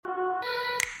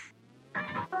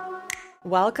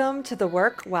Welcome to the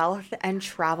Work, Wealth, and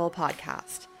Travel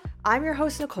podcast. I'm your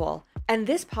host, Nicole, and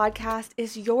this podcast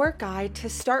is your guide to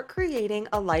start creating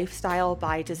a lifestyle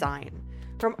by design.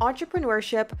 From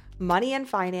entrepreneurship, money and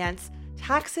finance,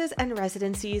 taxes and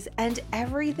residencies, and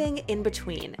everything in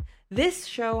between, this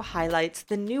show highlights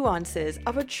the nuances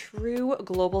of a true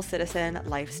global citizen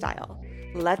lifestyle.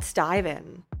 Let's dive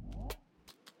in.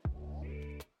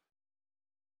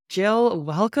 Jill,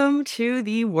 welcome to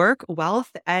the Work,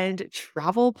 Wealth, and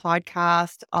Travel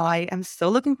podcast. I am so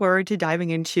looking forward to diving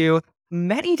into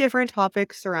many different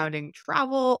topics surrounding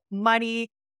travel, money,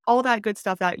 all that good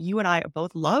stuff that you and I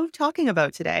both love talking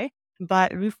about today.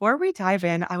 But before we dive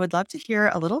in, I would love to hear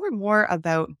a little bit more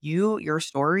about you, your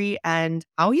story, and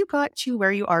how you got to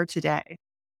where you are today.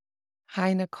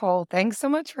 Hi, Nicole. Thanks so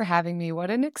much for having me. What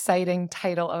an exciting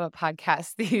title of a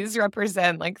podcast. These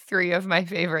represent like three of my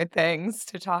favorite things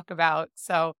to talk about.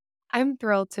 So I'm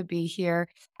thrilled to be here.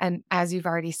 And as you've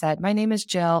already said, my name is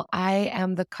Jill. I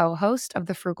am the co-host of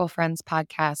the Frugal Friends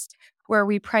podcast, where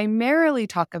we primarily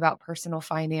talk about personal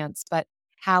finance, but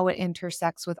how it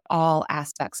intersects with all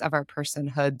aspects of our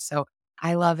personhood. So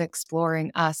I love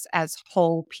exploring us as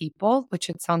whole people, which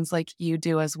it sounds like you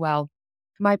do as well.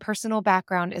 My personal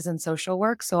background is in social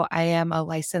work, so I am a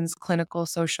licensed clinical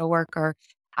social worker.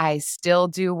 I still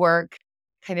do work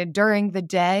kind of during the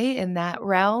day in that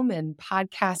realm, and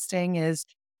podcasting is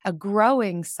a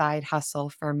growing side hustle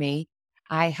for me.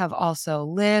 I have also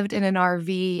lived in an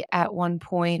RV at one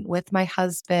point with my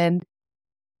husband,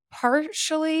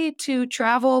 partially to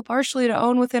travel, partially to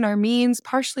own within our means,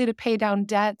 partially to pay down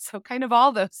debt. So, kind of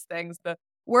all those things. The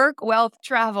work, wealth,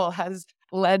 travel has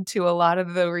led to a lot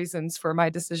of the reasons for my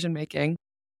decision making.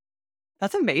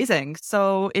 That's amazing.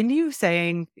 So, in you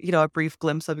saying, a brief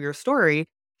glimpse of your story,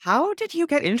 how did you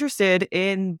get interested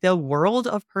in the world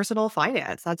of personal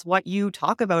finance? That's what you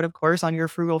talk about, of course, on your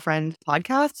Frugal Friend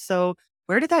podcast. So,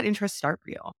 where did that interest start for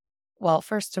you? Well,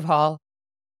 first of all,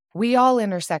 we all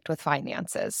intersect with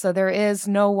finances. So there is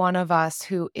no one of us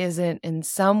who isn't in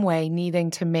some way needing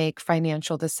to make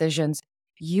financial decisions,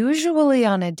 usually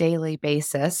on a daily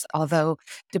basis. Although,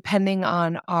 depending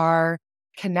on our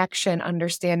connection,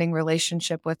 understanding,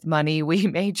 relationship with money, we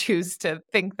may choose to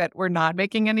think that we're not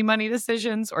making any money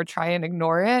decisions or try and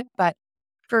ignore it. But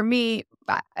for me,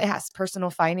 yes, personal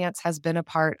finance has been a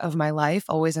part of my life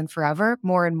always and forever,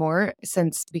 more and more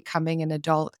since becoming an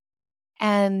adult.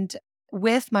 And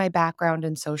with my background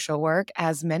in social work,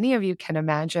 as many of you can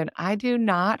imagine, I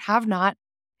have not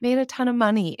made a ton of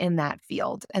money in that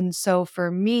field. And so for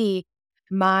me,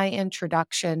 my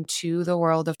introduction to the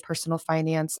world of personal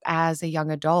finance as a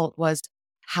young adult was,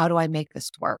 how do I make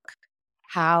this work?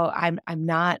 How I'm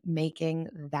not making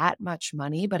that much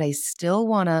money, but I still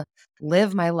want to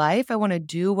live my life. I want to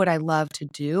do what I love to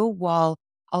do while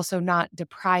also not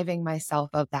depriving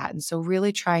myself of that. And so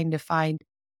really trying to find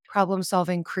problem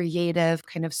solving, creative,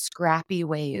 kind of scrappy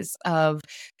ways of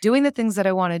doing the things that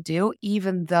I want to do,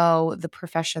 even though the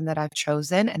profession that I've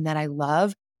chosen and that I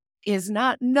love is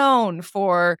not known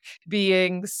for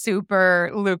being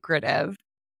super lucrative.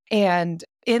 And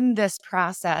in this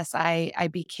process, I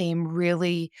became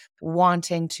really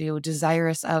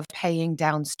desirous of paying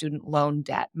down student loan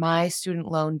debt. My student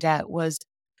loan debt was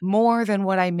more than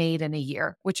what I made in a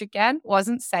year, which again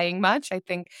wasn't saying much. I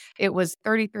think it was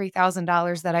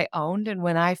 $33,000 that I owned. And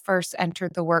when I first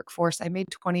entered the workforce, I made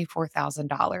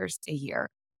 $24,000 a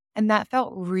year. And that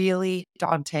felt really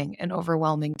daunting and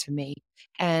overwhelming to me.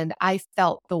 And I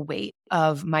felt the weight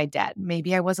of my debt.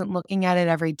 Maybe I wasn't looking at it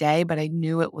every day, but I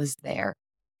knew it was there.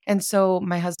 And so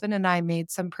my husband and I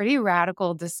made some pretty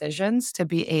radical decisions to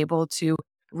be able to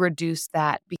reduce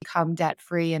that, become debt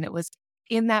free. And it was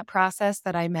in that process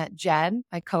that I met Jen,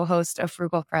 my co-host of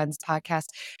Frugal Friends podcast.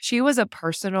 She was a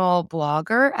personal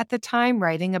blogger at the time,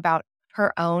 writing about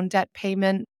her own debt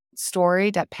payment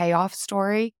story, debt payoff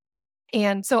story.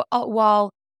 And so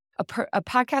while a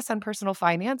podcast on personal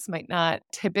finance might not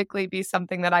typically be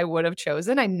something that I would have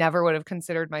chosen, I never would have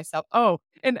considered myself,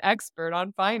 an expert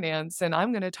on finance, and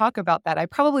I'm going to talk about that. I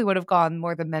probably would have gone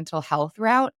more the mental health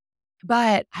route.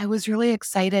 But I was really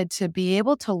excited to be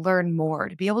able to learn more,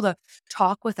 to be able to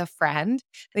talk with a friend,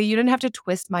 that you didn't have to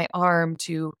twist my arm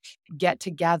to get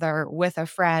together with a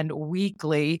friend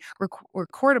weekly,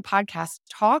 record a podcast,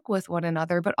 talk with one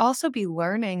another, but also be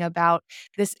learning about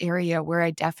this area where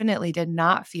I definitely did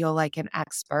not feel like an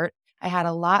expert. I had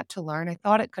a lot to learn. I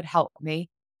thought it could help me.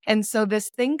 And so this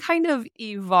thing kind of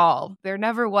evolved. There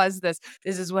never was this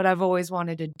is what I've always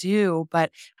wanted to do, but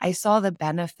I saw the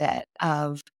benefit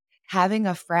of having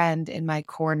a friend in my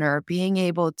corner, being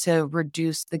able to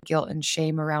reduce the guilt and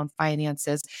shame around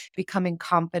finances, becoming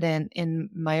confident in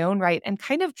my own right, and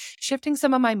kind of shifting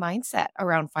some of my mindset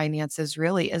around finances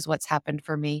really is what's happened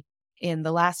for me in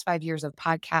the last 5 years of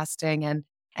podcasting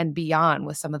and beyond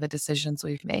with some of the decisions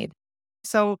we've made.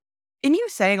 So, in you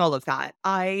saying all of that,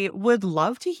 I would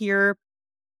love to hear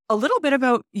a little bit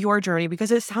about your journey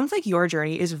because it sounds like your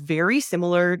journey is very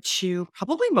similar to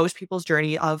probably most people's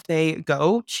journey of they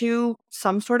go to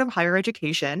some sort of higher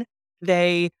education,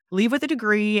 they leave with a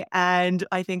degree and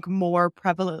I think more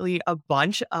prevalently a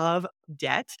bunch of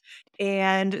debt.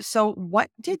 And so what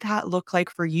did that look like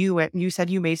for you? And you said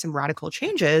you made some radical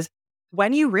changes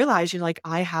when you realized you're like,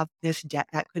 I have this debt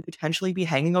that could potentially be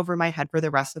hanging over my head for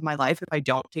the rest of my life if I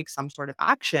don't take some sort of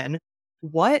action.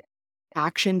 What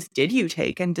actions did you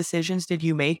take and decisions did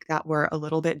you make that were a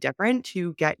little bit different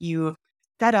to get you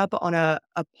set up on a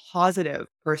positive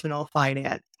personal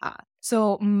finance path?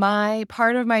 So my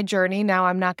part of my journey now,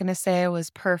 I'm not going to say I was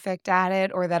perfect at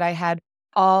it or that I had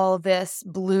all this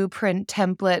blueprint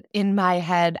template in my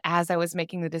head as I was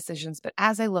making the decisions. But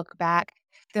as I look back,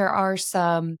 there are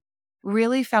some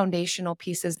really foundational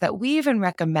pieces that we even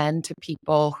recommend to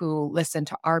people who listen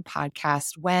to our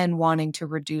podcast when wanting to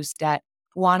reduce debt,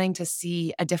 wanting to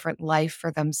see a different life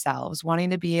for themselves,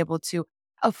 wanting to be able to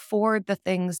afford the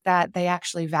things that they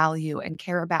actually value and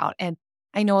care about. And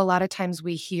I know a lot of times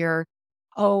we hear,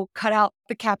 oh, cut out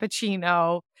the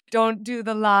cappuccino, don't do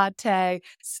the latte,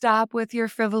 stop with your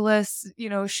frivolous,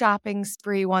 shopping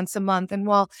spree once a month. And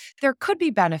while there could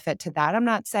be benefit to that, I'm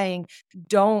not saying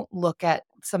don't look at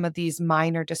some of these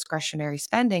minor discretionary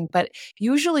spending, but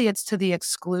usually it's to the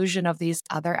exclusion of these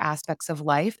other aspects of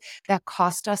life that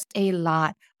cost us a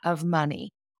lot of money.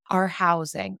 Our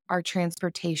housing, our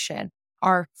transportation,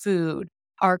 our food,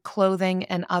 our clothing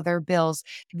and other bills.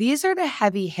 These are the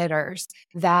heavy hitters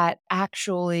that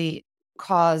actually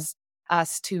cause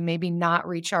us to maybe not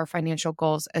reach our financial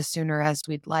goals as sooner as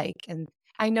we'd like. And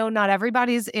I know not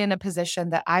everybody's in a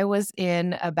position that I was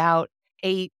in about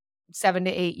 7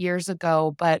 to 8 years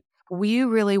ago, but we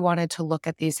really wanted to look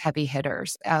at these heavy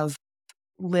hitters of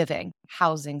living,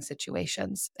 housing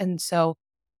situations. And so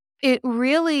it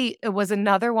was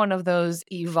another one of those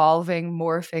evolving,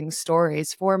 morphing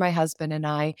stories for my husband and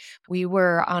I. We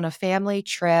were on a family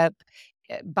trip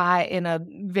in a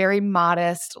very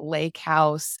modest lake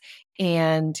house,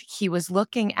 and he was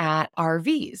looking at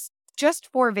RVs just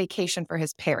for vacation for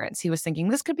his parents. He was thinking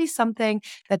this could be something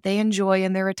that they enjoy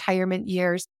in their retirement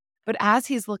years. But as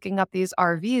he's looking up these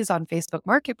RVs on Facebook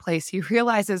Marketplace, he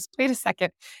realizes, wait a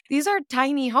second, these are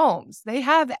tiny homes. They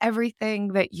have everything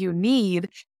that you need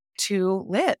to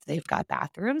live. They've got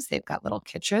bathrooms, they've got little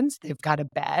kitchens, they've got a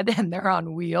bed, and they're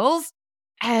on wheels.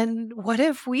 And what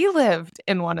if we lived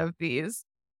in one of these?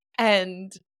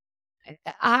 And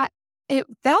I it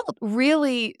felt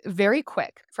really very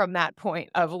quick from that point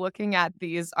of looking at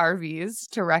these RVs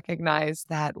to recognize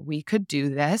that we could do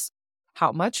this.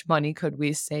 How much money could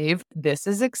we save? This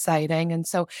is exciting. And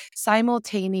so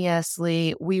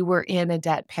simultaneously, we were in a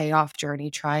debt payoff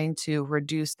journey trying to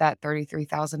reduce that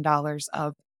 $33,000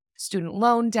 of student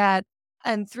loan debt.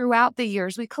 And throughout the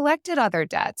years, we collected other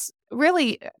debts,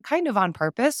 really kind of on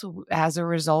purpose as a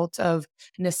result of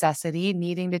necessity,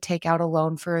 needing to take out a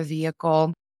loan for a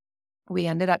vehicle. We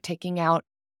ended up taking out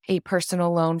a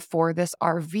personal loan for this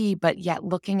RV, but yet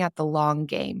looking at the long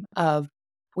game of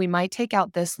we might take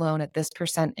out this loan at this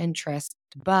percent interest,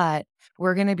 but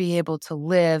we're going to be able to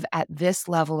live at this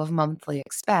level of monthly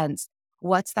expense.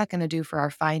 What's that going to do for our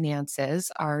finances,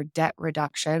 our debt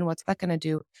reduction? What's that going to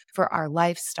do for our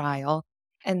lifestyle?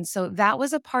 And so that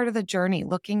was a part of the journey,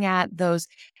 looking at those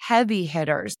heavy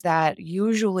hitters that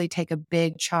usually take a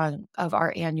big chunk of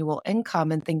our annual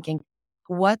income and thinking,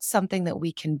 what's something that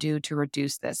we can do to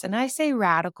reduce this? And I say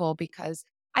radical because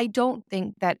I don't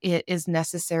think that it is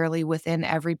necessarily within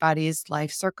everybody's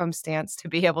life circumstance to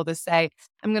be able to say,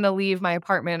 I'm going to leave my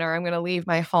apartment or I'm going to leave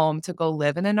my home to go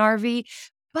live in an RV.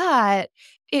 But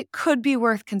it could be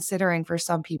worth considering for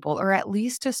some people, or at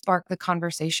least to spark the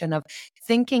conversation of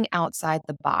thinking outside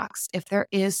the box. If there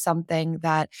is something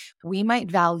that we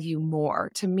might value more,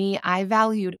 to me, I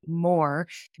valued more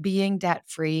being debt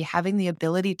free, having the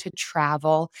ability to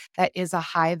travel. That is a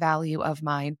high value of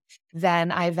mine.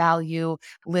 Then I value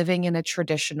living in a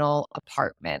traditional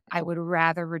apartment. I would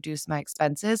rather reduce my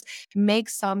expenses, make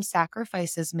some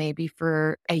sacrifices maybe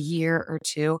for a year or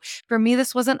two. For me,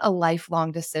 this wasn't a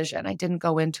lifelong decision. I didn't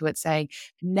go into it saying,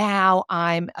 now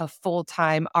I'm a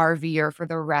full-time RVer for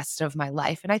the rest of my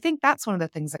life. And I think that's one of the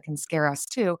things that can scare us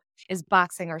too, is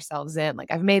boxing ourselves in.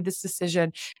 Like, I've made this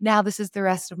decision. Now this is the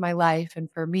rest of my life. And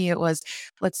for me, it was,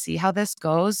 let's see how this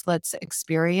goes. Let's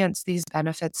experience these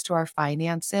benefits to our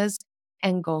finances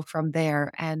and go from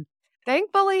there. And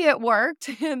thankfully it worked.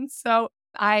 And so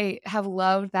I have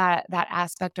loved that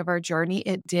aspect of our journey.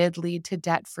 It did lead to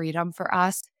debt freedom for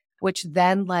us, which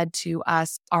then led to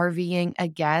us RVing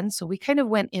again. So we kind of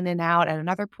went in and out. At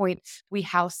another point, we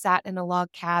house sat in a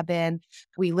log cabin.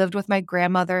 We lived with my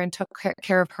grandmother and took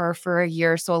care of her for a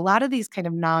year. So a lot of these kind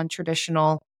of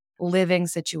non-traditional living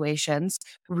situations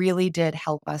really did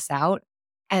help us out.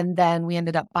 And then we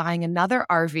ended up buying another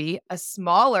RV, a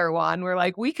smaller one. We're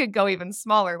like, we could go even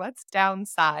smaller. Let's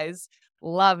downsize.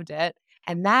 Loved it.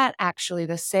 And that actually,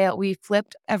 the sale, we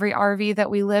flipped every RV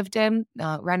that we lived in,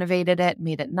 renovated it,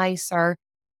 made it nicer,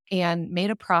 and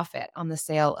made a profit on the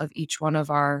sale of each one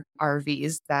of our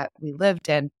RVs that we lived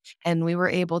in. And we were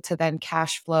able to then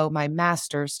cash flow my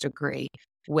master's degree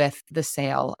with the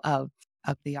sale of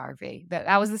the RV.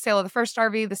 That was the sale of the first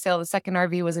RV. The sale of the second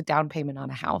RV was a down payment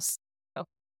on a house. So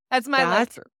that's my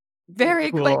That's very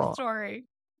quick cool. story.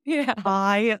 Yeah.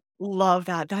 I love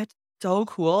that. That's so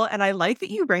cool. And I like that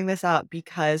you bring this up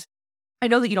because I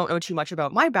know that you don't know too much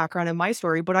about my background and my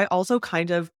story, but I also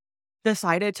kind of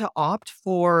decided to opt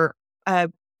for a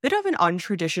bit of an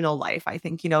untraditional life. I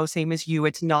think, same as you,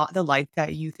 it's not the life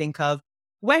that you think of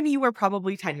when you were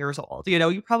probably 10 years old.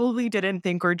 You probably didn't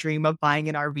think or dream of buying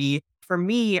an RV. For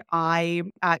me,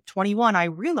 at 21, I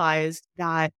realized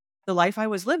that the life I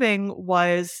was living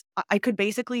was, I could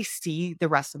basically see the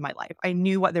rest of my life. I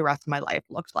knew what the rest of my life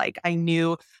looked like. I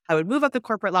knew I would move up the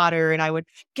corporate ladder and I would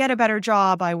get a better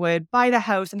job. I would buy the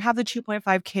house and have the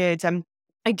 2.5 kids. And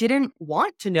I didn't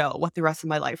want to know what the rest of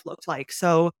my life looked like.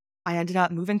 So I ended up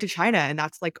moving to China, and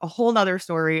that's like a whole nother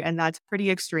story. And that's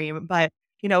pretty extreme. But,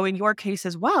 in your case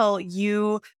as well,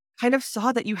 you kind of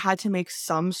saw that you had to make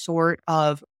some sort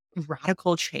of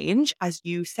radical change, as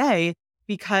you say,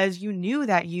 because you knew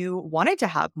that you wanted to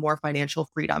have more financial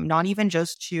freedom, not even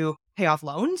just to pay off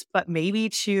loans, but maybe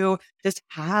to just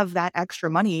have that extra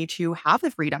money to have the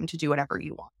freedom to do whatever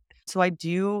you want. So I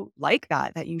do like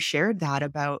that you shared that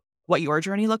about what your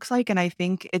journey looks like. And I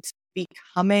think it's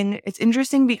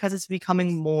interesting because it's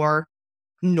becoming more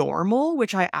normal,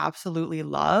 which I absolutely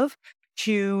love,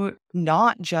 to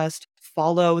not just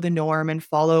follow the norm and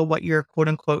follow what you're quote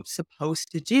unquote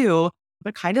supposed to do,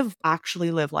 but kind of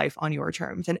actually live life on your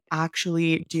terms and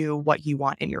actually do what you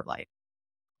want in your life.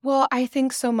 Well, I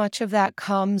think so much of that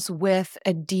comes with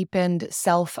a deepened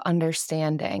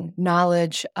self-understanding,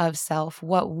 knowledge of self,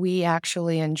 what we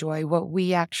actually enjoy, what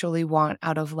we actually want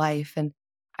out of life. And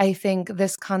I think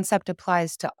this concept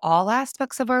applies to all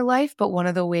aspects of our life, but one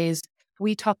of the ways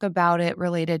we talk about it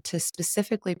related to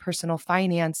specifically personal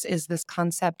finance is this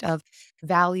concept of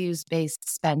values-based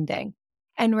spending,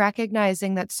 and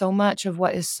recognizing that so much of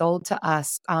what is sold to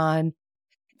us on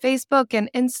Facebook and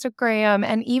Instagram,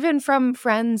 and even from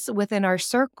friends within our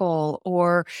circle,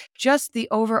 or just the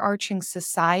overarching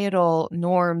societal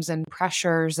norms and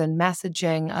pressures and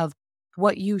messaging of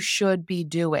what you should be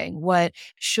doing, what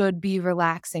should be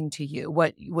relaxing to you,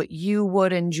 what you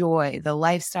would enjoy, the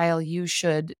lifestyle you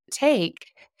should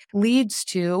take, leads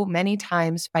to many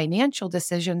times financial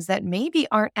decisions that maybe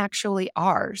aren't actually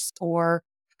ours, or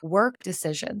work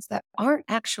decisions that aren't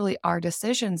actually our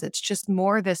decisions. It's just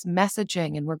more this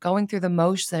messaging, and we're going through the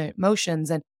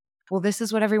motions, and, well, this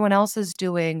is what everyone else is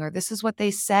doing, or this is what they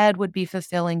said would be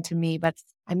fulfilling to me, but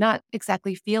I'm not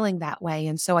exactly feeling that way.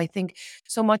 And so I think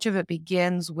so much of it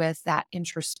begins with that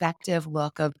introspective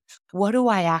look of, what do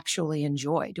I actually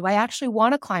enjoy? Do I actually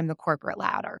want to climb the corporate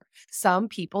ladder? Some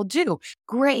people do.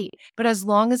 Great. But as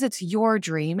long as it's your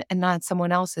dream and not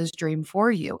someone else's dream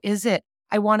for you, is it,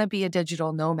 I want to be a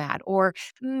digital nomad, or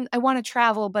I want to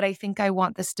travel, but I think I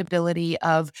want the stability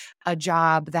of a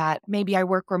job that maybe I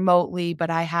work remotely, but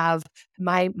I have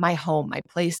my home, my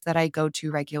place that I go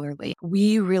to regularly.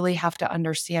 We really have to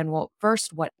understand, well,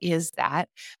 first, what is that,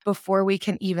 before we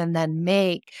can even then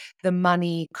make the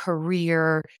money,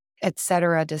 career,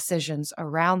 etc. decisions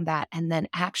around that, and then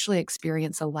actually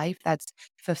experience a life that's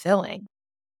fulfilling.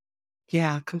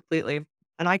 Yeah, completely.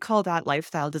 And I call that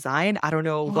lifestyle design. I don't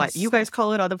know what you Yes. guys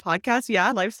call it on the podcast.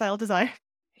 Yeah, lifestyle design.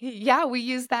 Yeah, we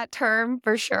use that term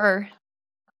for sure.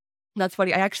 That's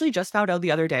funny. I actually just found out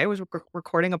the other day, I was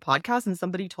recording a podcast and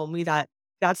somebody told me that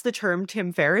that's the term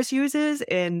Tim Ferriss uses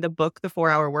in the book, The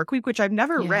 4 Hour Workweek, which I've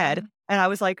never Yeah. read. And I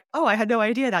was like, oh, I had no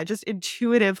idea. That just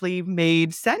intuitively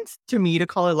made sense to me to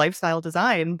call it lifestyle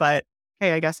design. But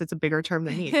hey, I guess it's a bigger term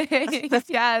than me.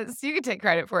 Yes, you can take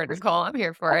credit for it, Nicole. I'm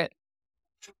here for it.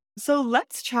 So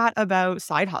let's chat about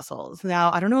side hustles.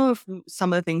 Now, I don't know if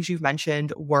some of the things you've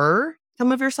mentioned were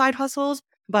some of your side hustles,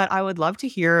 but I would love to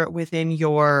hear within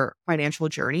your financial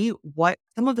journey what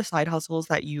some of the side hustles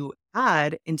that you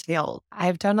had entailed.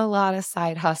 I've done a lot of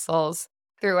side hustles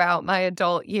throughout my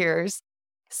adult years.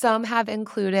 Some have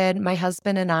included my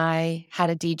husband and I had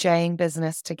a DJing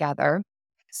business together.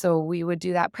 So we would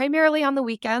do that primarily on the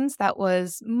weekends. That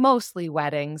was mostly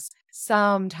weddings,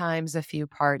 sometimes a few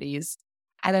parties.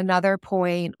 At another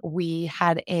point, we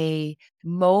had a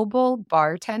mobile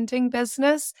bartending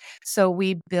business. So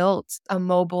we built a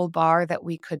mobile bar that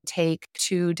we could take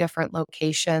to different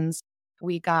locations.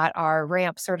 We got our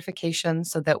ramp certification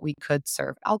so that we could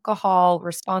serve alcohol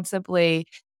responsibly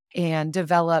and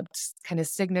developed kind of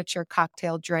signature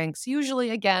cocktail drinks,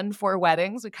 usually again for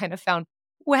weddings. We kind of found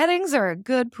weddings are a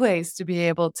good place to be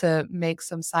able to make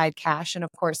some side cash. And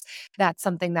of course, that's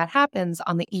something that happens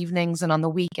on the evenings and on the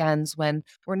weekends when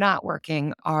we're not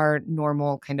working our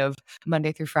normal kind of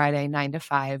Monday through Friday, 9 to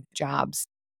 5 jobs.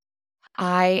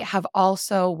 I have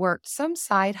also worked some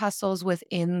side hustles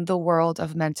within the world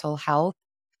of mental health.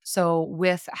 So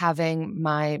with having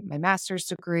my master's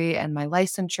degree and my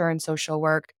licensure in social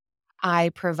work, I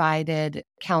provided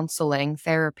counseling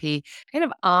therapy kind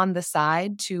of on the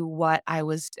side to what I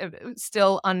was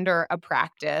still under a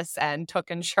practice and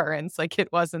took insurance. Like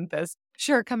it wasn't this,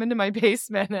 sure, come into my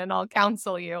basement and I'll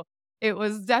counsel you. It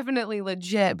was definitely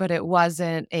legit, but it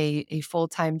wasn't a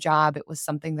full-time job. It was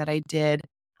something that I did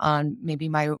on maybe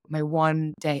my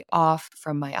one day off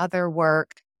from my other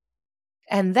work.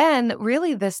 And then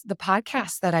really the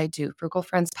podcast that I do, Frugal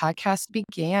Friends podcast,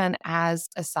 began as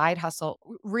a side hustle,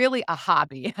 really a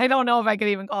hobby. I don't know if I could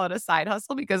even call it a side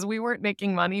hustle because we weren't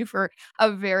making money for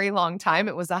a very long time.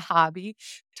 It was a hobby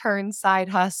turned side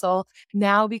hustle,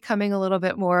 now becoming a little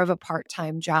bit more of a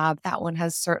part-time job. That one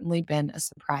has certainly been a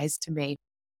surprise to me.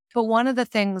 But one of the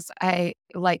things I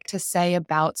like to say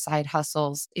about side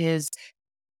hustles is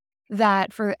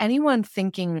that for anyone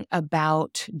thinking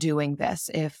about doing this,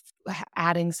 if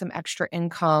adding some extra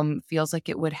income feels like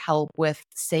it would help with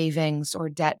savings or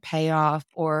debt payoff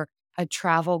or a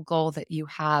travel goal that you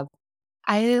have,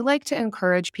 I like to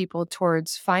encourage people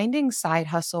towards finding side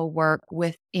hustle work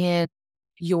within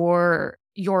your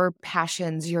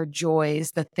passions, your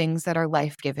joys, the things that are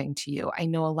life-giving to you. I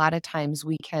know a lot of times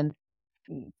we can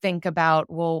think about,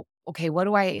 well, okay, what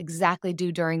do I exactly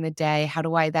do during the day? How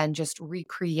do I then just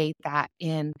recreate that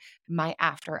in my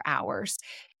after hours?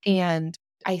 And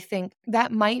I think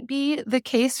that might be the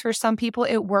case for some people.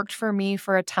 It worked for me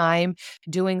for a time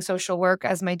doing social work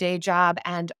as my day job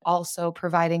and also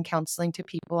providing counseling to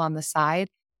people on the side.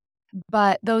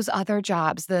 But those other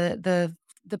jobs,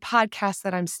 the podcast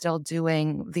that I'm still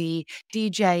doing, the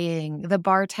DJing, the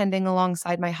bartending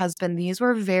alongside my husband, these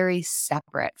were very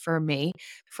separate for me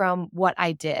from what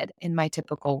I did in my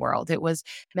typical world. It was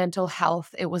mental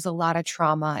health, it was a lot of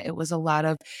trauma, it was a lot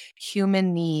of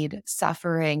human need,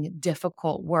 suffering,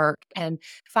 difficult work, and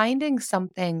finding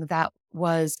something that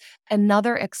was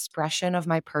another expression of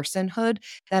my personhood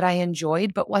that I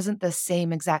enjoyed, but wasn't the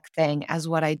same exact thing as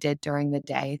what I did during the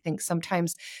day. I think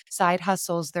sometimes side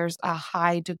hustles, there's a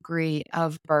high degree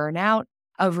of burnout,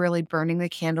 of really burning the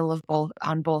candle of both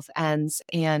on both ends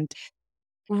and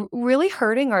really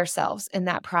hurting ourselves in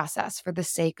that process for the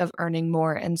sake of earning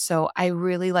more. And so I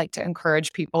really like to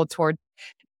encourage people toward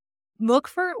look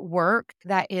for work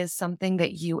that is something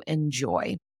that you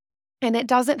enjoy. And it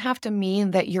doesn't have to mean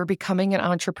that you're becoming an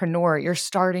entrepreneur, you're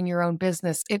starting your own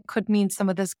business. It could mean some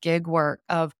of this gig work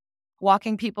of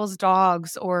walking people's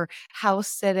dogs or house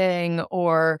sitting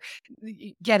or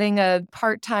getting a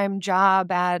part-time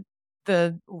job at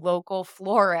the local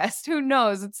florist. Who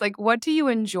knows? It's like, what do you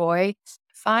enjoy?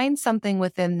 Find something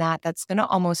within that that's going to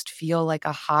almost feel like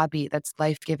a hobby that's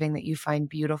life-giving that you find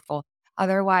beautiful.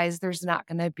 Otherwise, there's not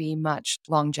going to be much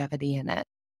longevity in it.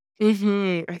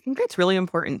 I think that's really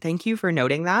important. Thank you for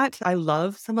noting that. I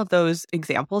love some of those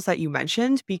examples that you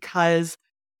mentioned because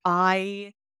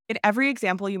in every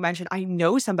example you mentioned, I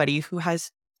know somebody who has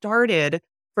started,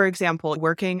 for example,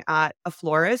 working at a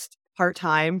florist part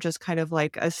time, just kind of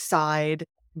like a side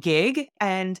gig.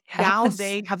 And now Yes.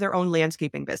 they have their own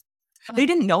landscaping business. They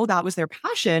didn't know that was their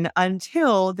passion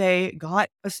until they got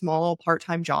a small part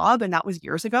time job. And that was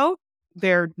years ago.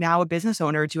 They're now a business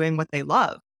owner doing what they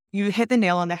love. You hit the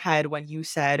nail on the head when you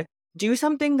said, do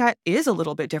something that is a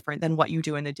little bit different than what you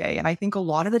do in the day. And I think a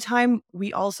lot of the time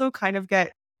we also kind of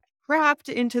get trapped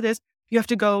into this you have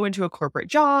to go into a corporate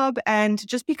job. And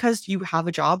just because you have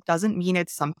a job doesn't mean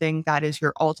it's something that is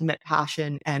your ultimate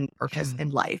passion and purpose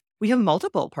in life. We have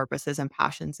multiple purposes and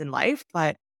passions in life,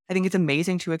 but I think it's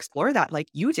amazing to explore that like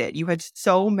you did. You had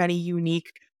so many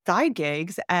unique side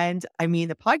gigs. And I mean,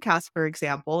 the podcast, for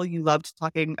example, you loved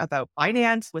talking about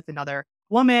finance with another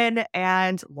woman,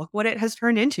 and look what it has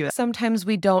turned into. Sometimes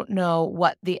we don't know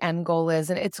what the end goal is,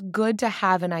 and it's good to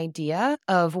have an idea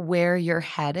of where you're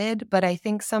headed. But I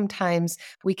think sometimes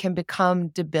we can become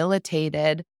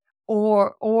debilitated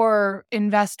or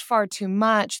invest far too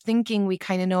much thinking we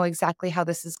kind of know exactly how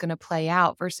this is going to play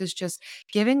out versus just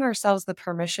giving ourselves the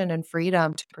permission and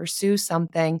freedom to pursue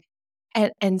something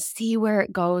and see where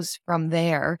it goes from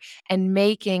there and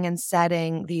making and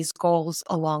setting these goals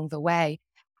along the way.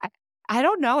 I, I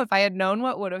don't know if I had known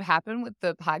what would have happened with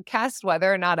the podcast,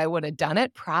 whether or not I would have done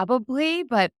it, probably,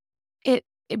 but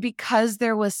because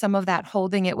there was some of that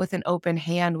holding it with an open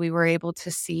hand, we were able to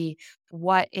see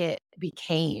what it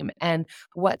became and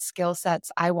what skill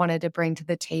sets I wanted to bring to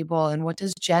the table and what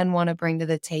does Jen want to bring to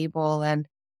the table and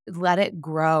let it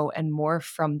grow and morph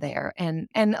from there. And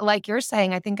like you're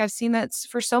saying, I think I've seen that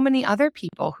for so many other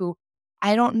people who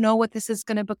I don't know what this is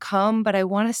going to become, but I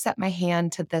want to set my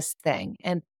hand to this thing.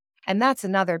 And that's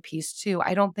another piece too.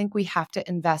 I don't think we have to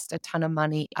invest a ton of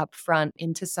money up front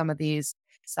into some of these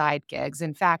side gigs.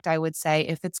 In fact, I would say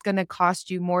if it's going to cost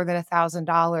you more than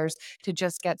 $1,000 to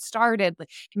just get started,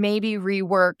 like, maybe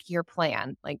rework your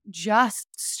plan. Like just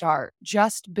start,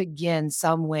 just begin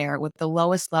somewhere with the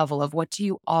lowest level of what do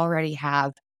you already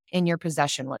have in your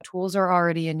possession, what tools are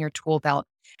already in your tool belt,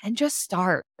 and just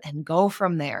start and go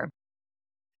from there.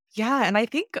 Yeah. And I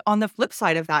think on the flip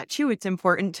side of that too, it's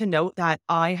important to note that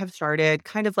I have started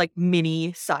kind of like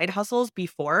mini side hustles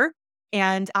before.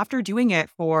 And after doing it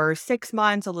for 6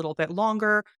 months, a little bit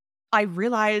longer, I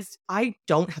realized I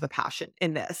don't have a passion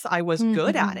in this. I was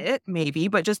good at Mhm. it, maybe,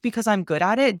 but just because I'm good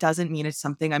at it doesn't mean it's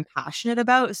something I'm passionate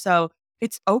about. So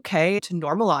it's okay to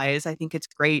normalize. I think it's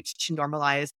great to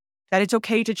normalize that it's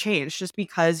okay to change just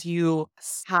because you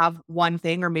have one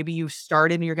thing, or maybe you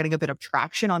started and you're getting a bit of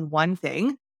traction on one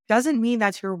thing doesn't mean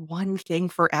that's your one thing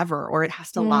forever or it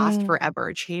has to last Mm.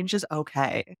 forever. Change is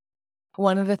okay.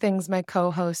 One of the things my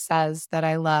co-host says that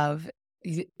I love,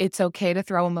 it's okay to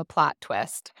throw him a plot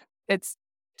twist. It's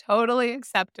totally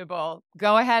acceptable.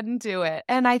 Go ahead and do it.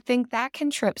 And I think that can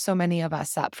trip so many of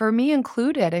us up, for me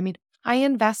included. I mean, I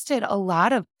invested a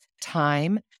lot of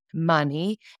time,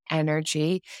 money,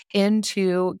 energy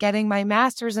into getting my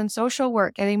master's in social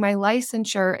work, getting my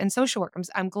licensure in social work.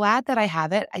 I'm glad that I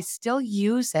have it. I still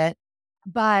use it.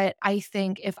 But I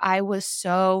think if I was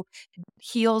so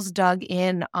heels dug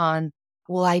in on,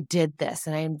 well, I did this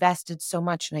and I invested so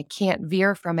much and I can't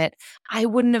veer from it, I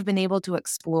wouldn't have been able to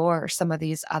explore some of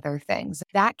these other things.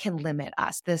 That can limit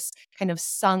us, this kind of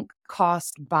sunk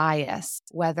cost bias,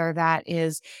 whether that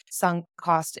is sunk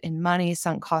cost in money,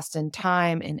 sunk cost in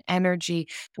time, in energy.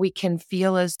 We can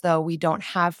feel as though we don't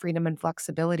have freedom and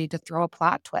flexibility to throw a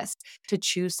plot twist, to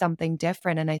choose something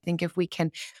different. And I think if we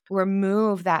can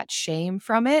remove that shame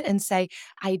from it and say,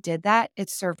 I did that. It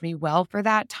served me well for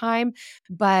that time,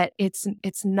 but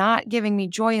it's not giving me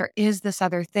joy. Or is this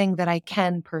other thing that I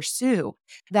can pursue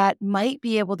that might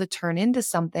be able to turn into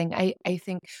something? I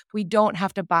think we don't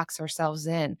have to box ourselves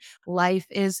in. Life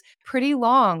is pretty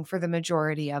long for the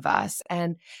majority of us,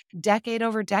 and decade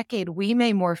over decade, we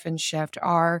may morph and shift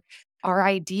our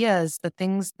ideas, the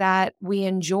things that we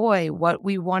enjoy, what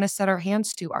we want to set our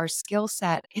hands to, our skill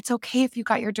set. It's okay if you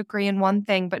got your degree in one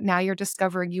thing, but now you're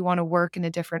discovering you want to work in a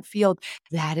different field.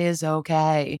 That is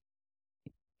okay.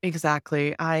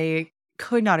 Exactly. I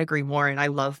could not agree more. And I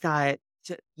love that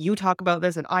you talk about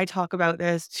this and I talk about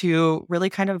this to really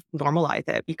kind of normalize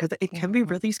it because it can be Mhm.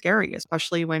 really scary,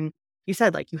 especially when you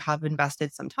said like you have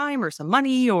invested some time or some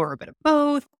money or a bit of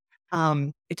both.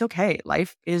 It's okay.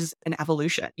 Life is an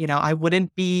evolution. I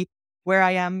wouldn't be where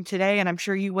I am today, and I'm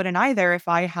sure you wouldn't either if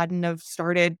I hadn't have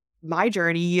started my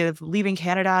journey of leaving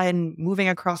Canada and moving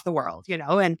across the world,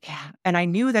 and Yeah. and I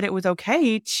knew that it was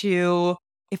okay to,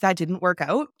 if that didn't work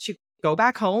out, to go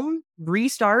back home,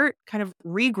 restart, kind of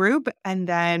regroup, and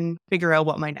then figure out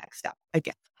what my next step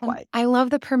again was. I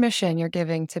love the permission you're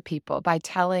giving to people by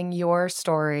telling your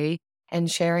story and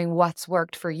sharing what's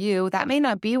worked for you. That may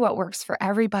not be what works for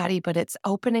everybody, but it's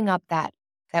opening up that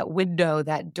window,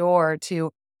 that door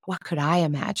to what could I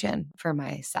imagine for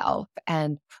myself?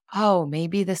 And oh,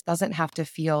 maybe this doesn't have to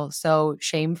feel so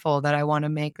shameful that I want to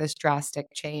make this drastic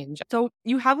change. So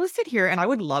you have listed here, and I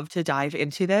would love to dive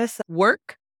into this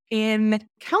work in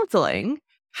counseling.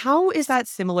 How is that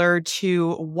similar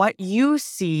to what you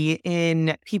see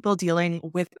in people dealing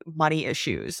with money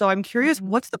issues? So I'm curious, Mhm.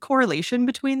 what's the correlation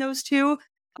between those two?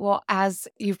 Well, as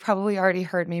you've probably already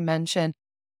heard me mention,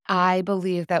 I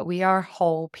believe that we are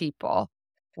whole people.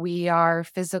 We are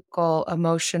physical,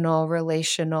 emotional,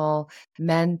 relational,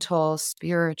 mental,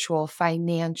 spiritual,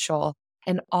 financial,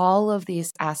 and all of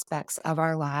these aspects of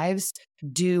our lives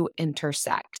do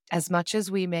intersect. As much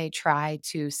as we may try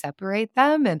to separate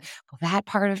them, and well, that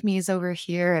part of me is over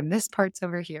here, and this part's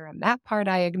over here, and that part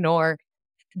I ignore,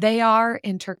 they are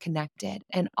interconnected.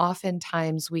 And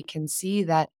oftentimes we can see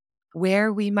that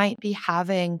where we might be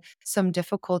having some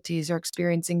difficulties or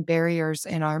experiencing barriers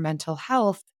in our mental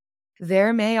health,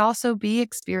 there may also be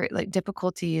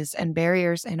difficulties and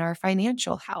barriers in our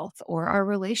financial health or our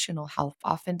relational health.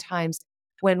 Oftentimes,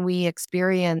 when we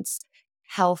experience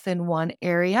health in one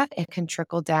area, it can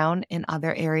trickle down in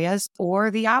other areas,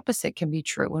 or the opposite can be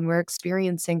true. When we're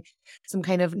experiencing some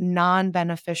kind of non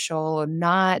beneficial,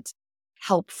 not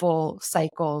helpful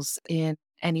cycles in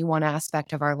any one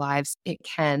aspect of our lives, it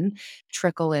can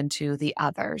trickle into the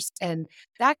others. And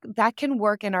that can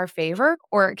work in our favor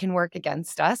or it can work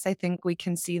against us. I think we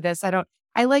can see this.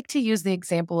 I like to use the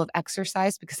example of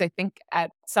exercise because I think at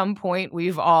some point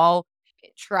we've all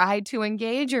tried to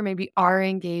engage or maybe are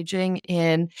engaging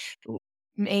in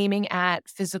aiming at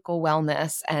physical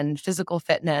wellness and physical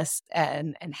fitness,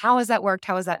 and how has that worked,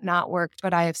 how has that not worked.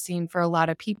 But I have seen for a lot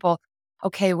of people,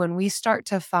 okay, when we start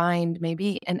to find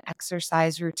maybe an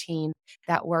exercise routine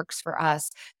that works for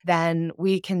us, then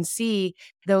we can see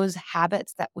those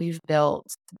habits that we've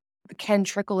built can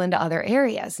trickle into other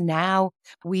areas. Now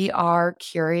we are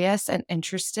curious and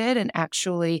interested and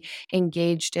actually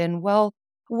engaged in, well,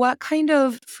 what kind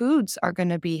of foods are going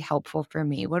to be helpful for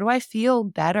me? What do I feel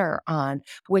better on?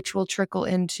 Which will trickle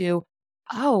into,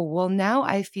 oh, well, now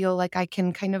I feel like I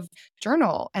can kind of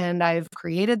journal and I've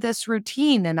created this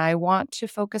routine and I want to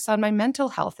focus on my mental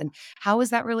health. And how is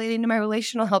that relating to my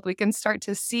relational health? We can start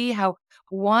to see how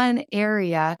one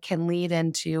area can lead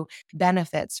into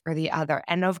benefits for the other.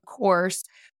 And of course,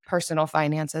 personal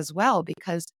finance as well,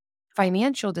 because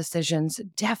financial decisions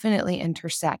definitely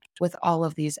intersect with all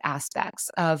of these aspects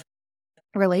of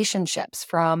relationships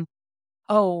from,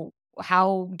 oh,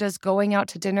 how does going out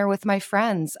to dinner with my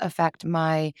friends affect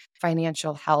my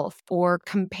financial health? Or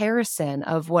comparison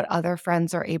of what other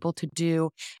friends are able to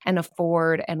do and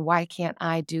afford, and why can't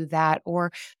I do that?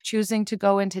 Or choosing to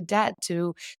go into debt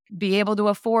to be able to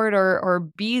afford or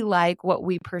be like what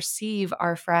we perceive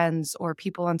our friends or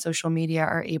people on social media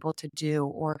are able to do.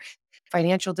 Or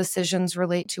financial decisions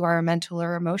relate to our mental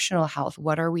or emotional health.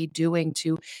 What are we doing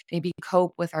to maybe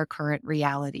cope with our current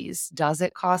realities? Does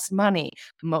it cost money?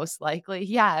 Most likely,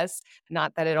 yes.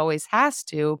 Not that it always has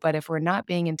to, but if we're not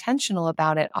being intentional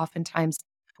about it, oftentimes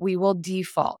we will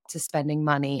default to spending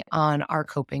money on our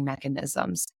coping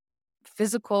mechanisms.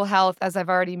 Physical health, as I've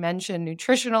already mentioned,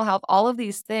 nutritional health, all of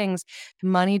these things,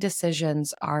 money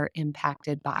decisions are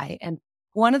impacted by. And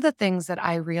one of the things that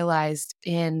I realized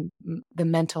in the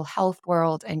mental health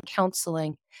world and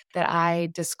counseling that I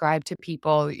describe to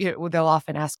people, they'll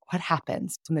often ask, what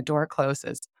happens when the door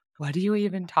closes? What do you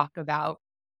even talk about?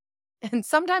 And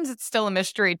sometimes it's still a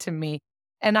mystery to me.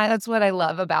 And that's what I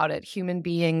love about it. Human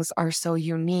beings are so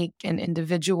unique and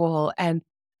individual, and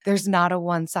there's not a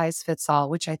one size fits all,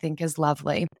 which I think is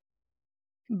lovely.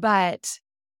 But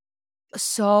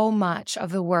so much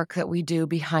of the work that we do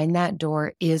behind that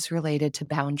door is related to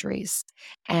boundaries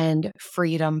and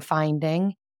freedom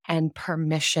finding and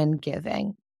permission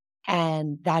giving.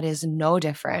 And that is no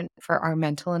different for our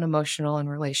mental and emotional and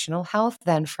relational health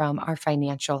than from our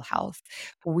financial health.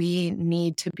 We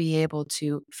need to be able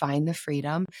to find the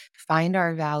freedom, find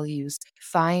our values,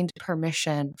 find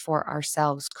permission for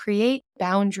ourselves, create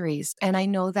boundaries. And I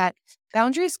know that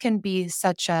boundaries can be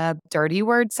such a dirty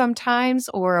word sometimes,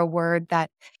 or a word that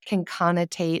can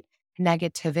connotate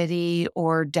negativity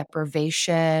or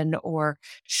deprivation or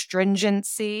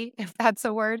stringency, if that's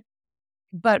a word.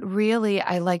 But really,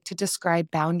 I like to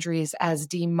describe boundaries as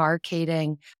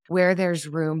demarcating where there's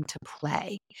room to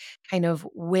play. Kind of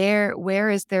where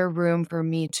is there room for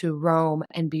me to roam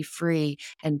and be free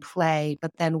and play?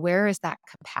 But then where is that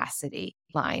capacity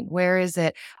line? Where is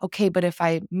it, okay, but if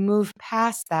I move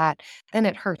past that, then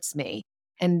it hurts me.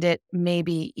 And it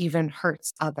maybe even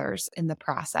hurts others in the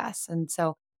process. And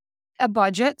so A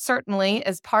budget certainly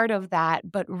is part of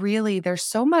that, but really there's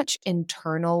so much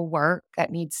internal work that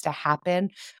needs to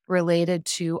happen related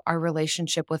to our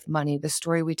relationship with money, the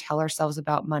story we tell ourselves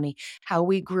about money, how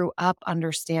we grew up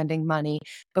understanding money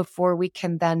before we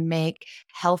can then make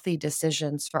healthy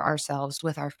decisions for ourselves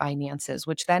with our finances,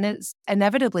 which then is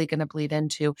inevitably going to bleed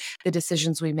into the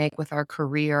decisions we make with our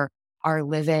career, our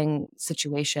living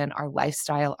situation, our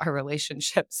lifestyle, our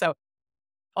relationship. So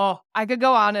I could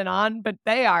go on, but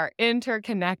they are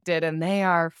interconnected and they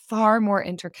are far more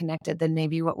interconnected than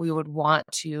maybe what we would want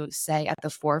to say at the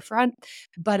forefront.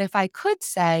 But if I could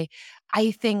say,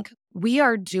 I think we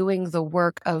are doing the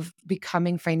work of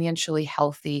becoming financially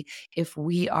healthy if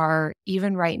we are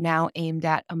even right now aimed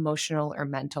at emotional or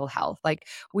mental health. Like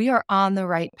we are on the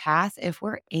right path. If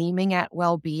we're aiming at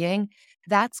well-being,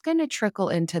 that's going to trickle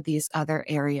into these other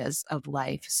areas of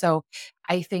life. So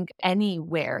I think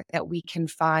anywhere that we can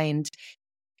find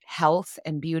health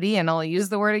and beauty, and I'll use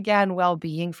the word again,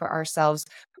 well-being for ourselves,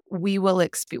 we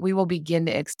will begin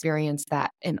to experience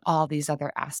that in all these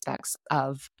other aspects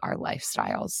of our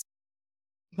lifestyles.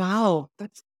 Wow.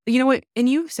 That's, you know what? And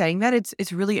you saying that,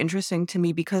 it's really interesting to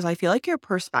me because I feel like your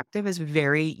perspective is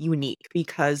very unique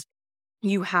because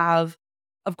you have,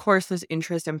 of course, this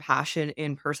interest and passion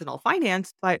in personal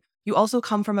finance, but you also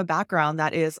come from a background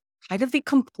that is kind of the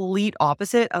complete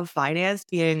opposite of finance,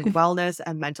 being wellness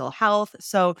and mental health.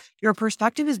 So your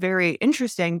perspective is very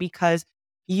interesting because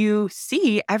you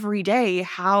see every day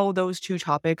how those two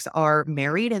topics are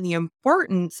married and the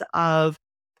importance of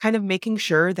kind of making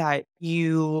sure that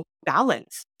you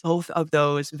balance both of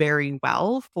those very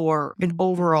well for an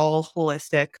overall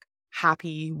holistic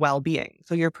happy well-being.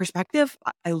 So your perspective,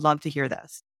 I love to hear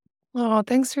this. Oh,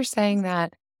 thanks for saying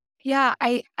that. Yeah,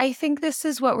 I think this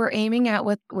is what we're aiming at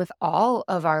with all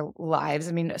of our lives.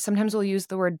 I mean, sometimes we'll use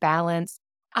the word balance.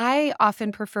 I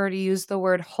often prefer to use the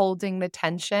word holding the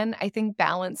tension. I think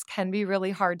balance can be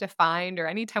really hard to find, or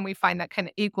anytime we find that kind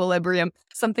of equilibrium,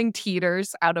 something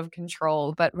teeters out of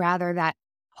control, but rather that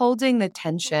holding the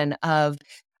tension of,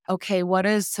 okay, what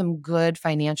is some good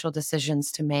financial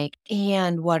decisions to make?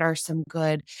 And what are some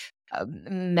good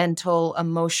mental,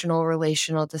 emotional,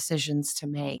 relational decisions to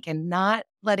make, and not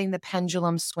letting the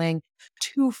pendulum swing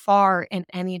too far in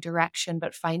any direction,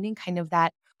 but finding kind of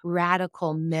that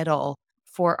radical middle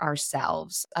for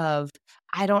ourselves of,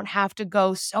 I don't have to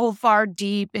go so far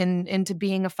deep into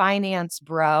being a finance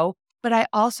bro, but I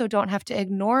also don't have to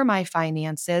ignore my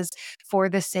finances for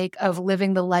the sake of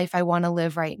living the life I want to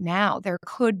live right now. There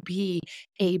could be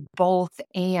a both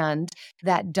and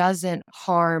that doesn't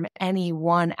harm any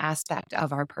one aspect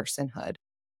of our personhood.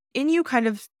 In you kind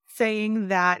of saying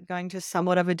that, going to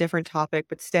somewhat of a different topic,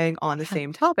 but staying on the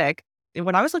same topic,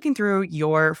 when I was looking through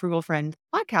your Frugal Friend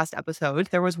podcast episode,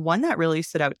 there was one that really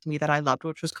stood out to me that I loved,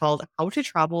 which was called How to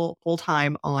Travel Full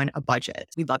Time on a Budget.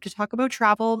 We love to talk about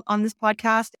travel on this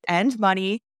podcast and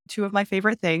money, two of my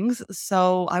favorite things.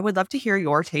 So I would love to hear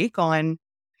your take on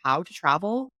how to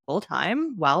travel full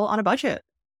time well on a budget.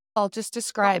 I'll just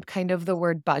describe kind of the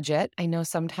word budget. I know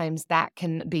sometimes that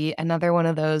can be another one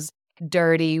of those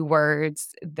dirty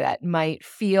words that might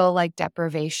feel like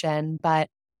deprivation, but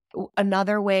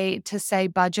another way to say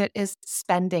budget is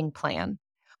spending plan.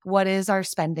 What is our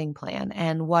spending plan?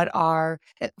 And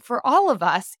for all of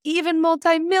us, even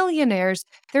multimillionaires,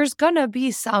 there's going to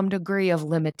be some degree of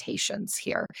limitations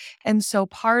here. And so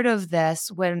part of this,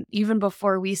 even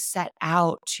before we set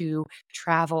out to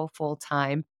travel full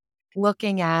time,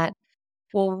 looking at,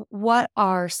 well, what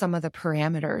are some of the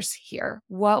parameters here?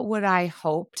 What would I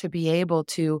hope to be able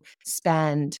to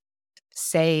spend,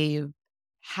 save?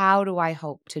 How do I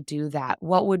hope to do that?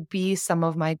 What would be some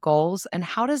of my goals? And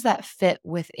how does that fit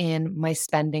within my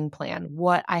spending plan,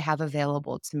 what I have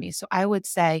available to me? So I would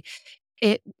say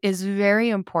it is very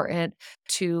important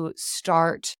to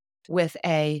start with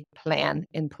a plan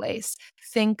in place.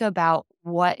 Think about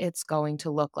what it's going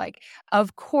to look like.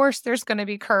 Of course, there's going to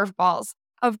be curveballs.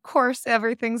 Of course,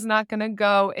 everything's not going to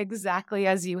go exactly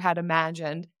as you had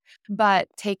imagined, but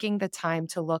taking the time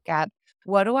to look at,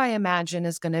 what do I imagine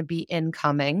is going to be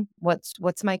incoming? What's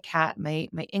my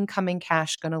incoming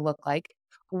cash going to look like?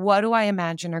 What do I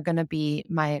imagine are going to be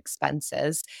my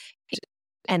expenses?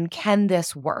 And can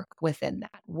this work within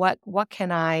that? What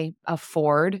can I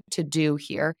afford to do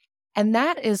here? And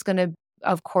that is going to,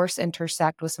 of course,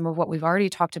 intersect with some of what we've already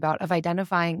talked about of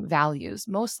identifying values.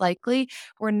 Most likely,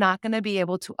 we're not going to be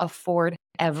able to afford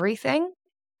everything,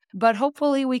 but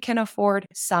hopefully we can afford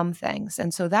some things.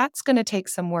 And so that's going to take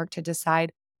some work to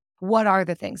decide, what are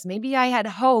the things. Maybe I had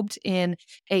hoped in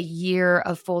a year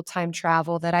of full-time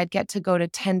travel that I'd get to go to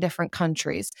 10 different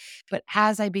countries. But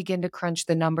as I begin to crunch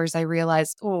the numbers, I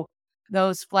realize,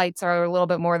 those flights are a little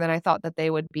bit more than I thought that they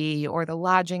would be, or the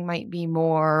lodging might be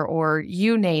more, or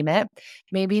you name it.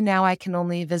 Maybe now I can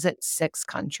only visit 6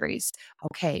 countries.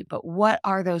 Okay, but what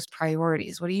are those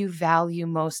priorities? What do you value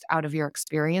most out of your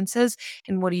experiences?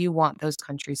 And what do you want those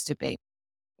countries to be?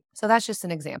 So that's just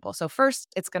an example. So first,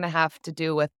 it's going to have to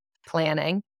do with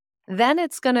planning. Then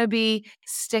it's going to be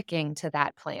sticking to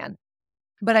that plan.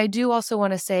 But I do also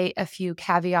want to say a few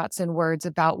caveats and words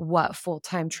about what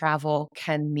full-time travel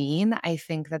can mean. I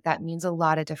think that that means a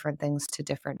lot of different things to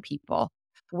different people.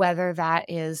 Whether that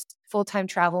is full-time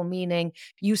travel, meaning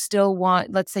you still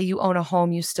want, let's say you own a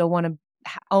home, you still want to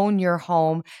own your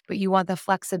home, but you want the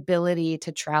flexibility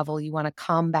to travel. You want to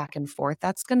come back and forth.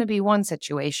 That's going to be one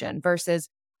situation versus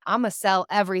I'm going to sell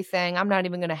everything. I'm not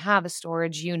even going to have a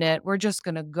storage unit. We're just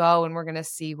going to go and we're going to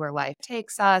see where life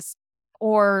takes us,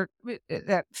 or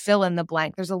that fill in the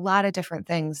blank. There's a lot of different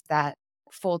things that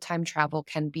full-time travel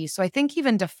can be. So I think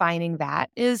even defining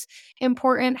that is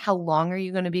important. How long are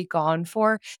you going to be gone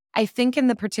for? I think in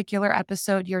the particular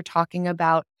episode you're talking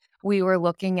about, we were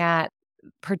looking at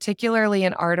particularly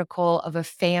an article of a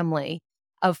family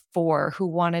of 4 who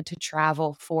wanted to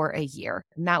travel for a year.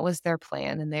 And that was their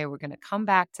plan. And they were going to come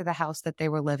back to the house that they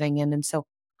were living in. And so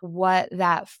what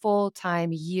that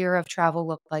full-time year of travel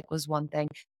looked like was one thing.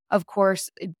 Of course,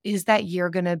 is that year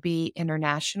going to be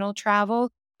international travel,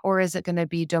 or is it going to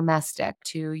be domestic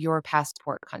to your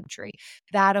passport country?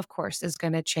 That, of course, is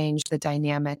going to change the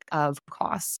dynamic of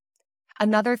costs.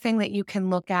 Another thing that you can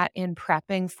look at in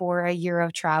prepping for a year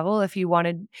of travel, if you want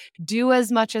to do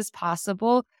as much as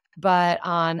possible, but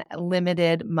on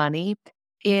limited money,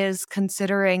 is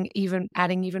considering even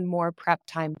adding even more prep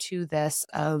time to this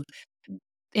of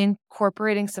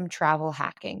incorporating some travel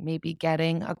hacking, maybe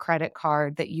getting a credit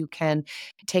card that you can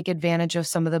take advantage of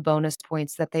some of the bonus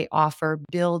points that they offer,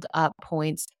 build up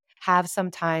points, have some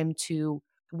time to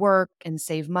work and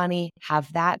save money,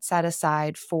 have that set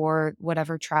aside for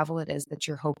whatever travel it is that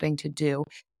you're hoping to do.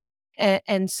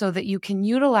 And so that you can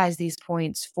utilize these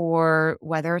points for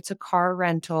whether it's a car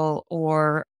rental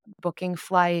or booking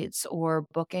flights or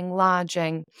booking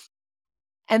lodging.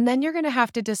 And then you're going to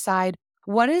have to decide,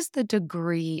 what is the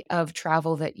degree of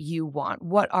travel that you want?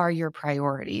 What are your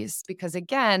priorities? Because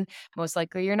again, most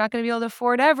likely you're not going to be able to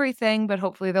afford everything, but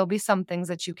hopefully there'll be some things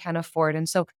that you can afford. And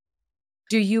so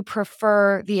do you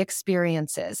prefer the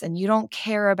experiences and you don't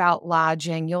care about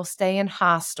lodging? You'll stay in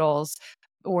hostels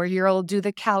or you'll do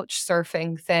the couch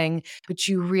surfing thing, but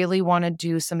you really want to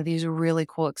do some of these really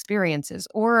cool experiences?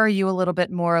 Or are you a little bit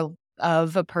more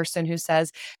of a person who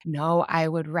says, no, I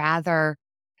would rather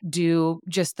do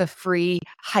just the free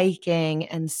hiking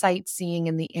and sightseeing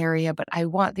in the area, but I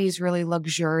want these really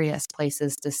luxurious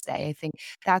places to stay? I think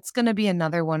that's going to be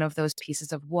another one of those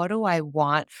pieces of what do I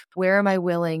want? Where am I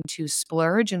willing to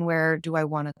splurge and where do I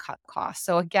want to cut costs?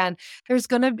 So again,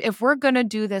 if we're going to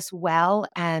do this well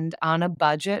and on a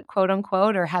budget, quote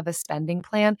unquote, or have a spending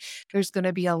plan, there's going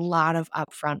to be a lot of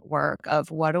upfront work of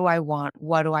what do I want?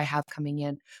 What do I have coming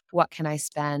in? What can I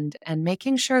spend? And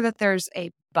making sure that there's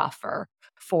a buffer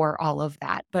for all of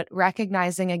that. But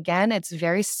recognizing, again, it's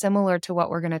very similar to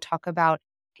what we're going to talk about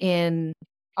in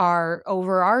our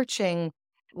overarching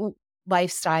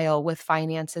lifestyle with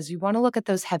finances. You want to look at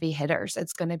those heavy hitters.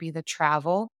 It's going to be the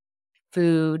travel,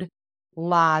 food,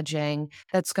 lodging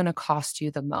that's going to cost you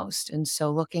the most. And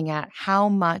so looking at how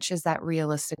much is that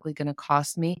realistically going to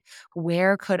cost me?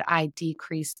 Where could I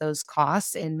decrease those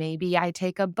costs? And maybe I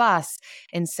take a bus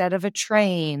instead of a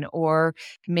train, or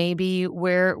maybe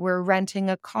we're renting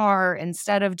a car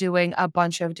instead of doing a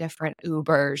bunch of different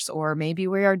Ubers, or maybe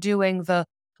we are doing the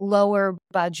lower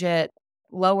budget,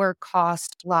 lower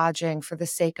cost lodging for the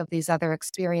sake of these other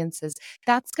experiences.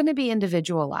 That's going to be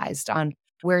individualized on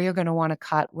where you're going to want to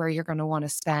cut, where you're going to want to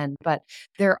spend. But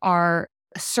there are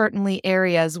certainly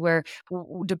areas where,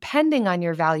 depending on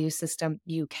your value system,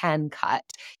 you can cut.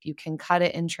 You can cut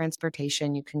it in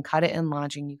transportation, you can cut it in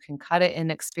lodging, you can cut it in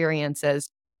experiences.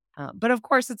 But of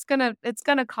course, it's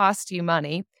gonna cost you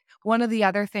money. One of the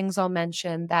other things I'll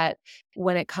mention that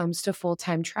when it comes to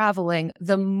full-time traveling,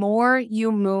 the more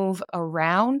you move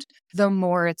around, the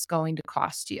more it's going to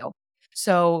cost you.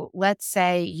 So let's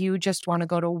say you just want to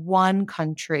go to one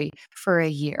country for a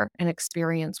year and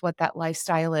experience what that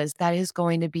lifestyle is. That is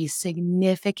going to be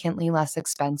significantly less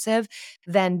expensive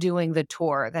than doing the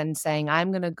tour, than saying,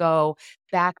 I'm going to go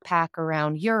backpack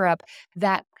around Europe,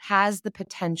 that has the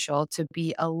potential to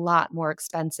be a lot more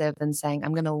expensive than saying,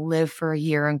 I'm going to live for a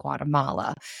year in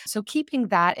Guatemala. So keeping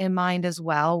that in mind as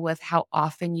well with how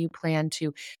often you plan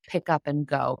to pick up and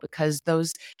go, because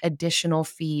those additional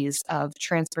fees of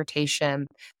transportation,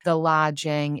 the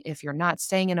lodging, if you're not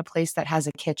staying in a place that has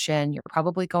a kitchen, you're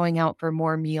probably going out for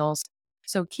more meals.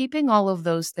 So keeping all of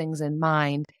those things in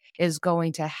mind is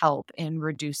going to help in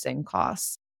reducing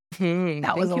costs. That was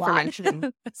Thank a you for lot.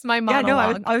 mentioning. That's my Yeah, no,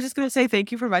 monologue. I was just going to say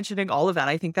thank you for mentioning all of that.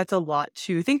 I think that's a lot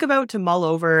to think about, to mull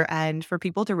over, and for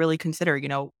people to really consider,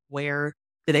 where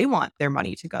do they want their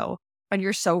money to go? And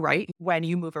you're so right. When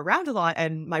you move around a lot,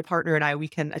 and my partner and I, we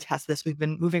can attest this, we've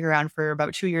been moving around for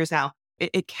about 2 years now.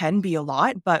 It can be a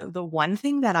lot, but the one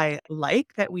thing that I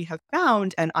like that we have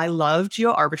found, and I love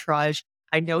geo arbitrage.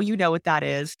 I know you know what that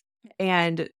is.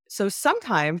 And so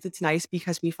sometimes it's nice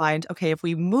because we find, okay, if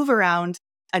we move around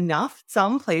enough,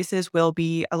 some places will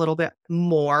be a little bit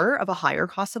more of a higher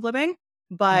cost of living.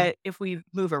 Yeah. But if we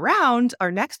move around,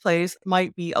 our next place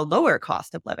might be a lower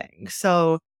cost of living.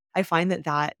 So I find that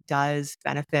that does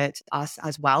benefit us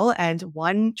as well. And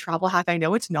one travel hack, I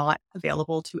know it's not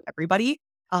available to everybody,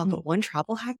 but one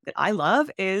travel hack that I love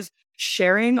is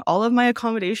sharing all of my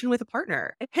accommodation with a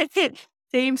partner. It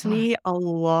saves me a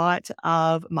lot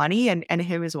of money, and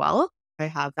him as well. I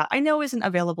have that. I know isn't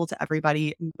available to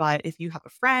everybody, but if you have a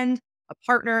friend, a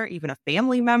partner, even a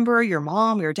family member, your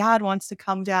mom, your dad wants to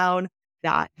come down,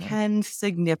 that can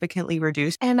significantly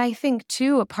reduce. And I think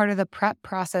too, a part of the prep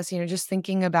process, just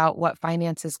thinking about what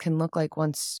finances can look like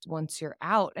once you're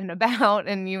out and about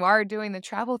and you are doing the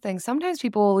travel thing. Sometimes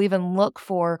people will even look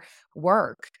for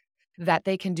work that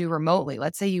they can do remotely.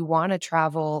 Let's say you want to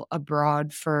travel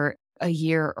abroad for a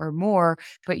year or more,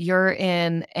 but you're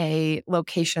in a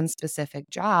location specific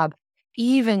job.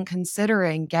 Even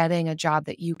considering getting a job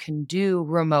that you can do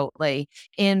remotely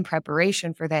in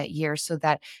preparation for that year so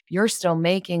that you're still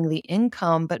making the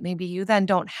income, but maybe you then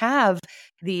don't have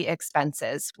the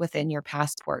expenses within your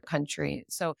passport country.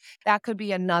 So that could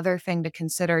be another thing to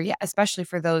consider. Yeah, especially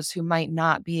for those who might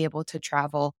not be able to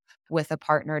travel with a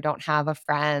partner, don't have a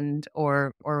friend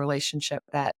or relationship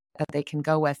that they can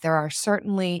go with. There are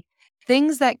certainly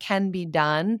things that can be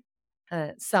done.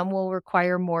 Some will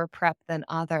require more prep than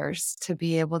others to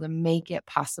be able to make it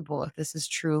possible if this is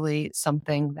truly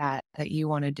something that you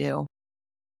want to do.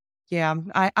 Yeah,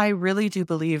 I really do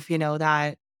believe,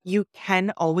 that you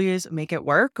can always make it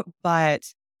work,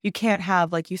 but you can't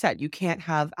have, like you said, you can't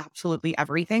have absolutely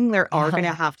everything. There are going to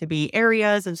Yeah. have to be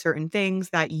areas and certain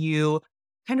things that you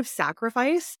kind of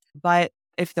sacrifice. But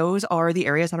if those are the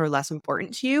areas that are less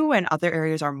important to you and other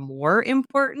areas are more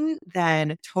important,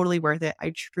 then totally worth it.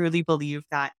 I truly believe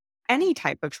that any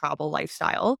type of travel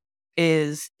lifestyle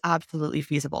is absolutely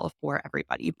feasible for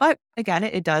everybody. But again,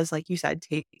 it does, like you said,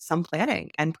 take some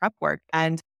planning and prep work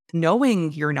and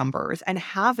knowing your numbers and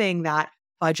having that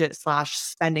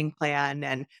budget/spending plan,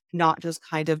 and not just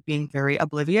kind of being very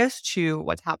oblivious to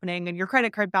what's happening in your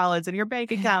credit card balance and your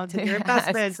bank accounts and your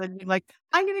investments Yes. and being like,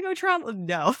 I'm going to go travel.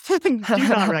 No, do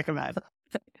not recommend.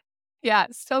 Yeah,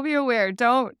 still be aware.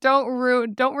 Don't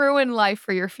ruin life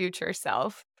for your future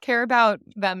self. Care about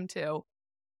them too.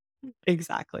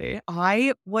 Exactly.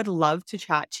 I would love to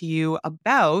chat to you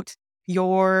about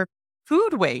your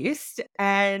food waste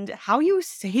and how you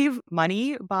save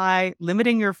money by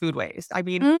limiting your food waste. I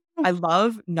mean, Mm, I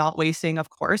love not wasting, of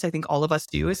course. I think all of us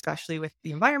do, especially with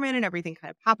the environment and everything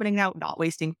kind of happening now, not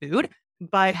wasting food.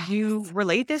 But you yes.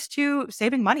 relate this to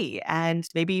saving money and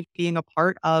maybe being a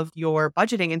part of your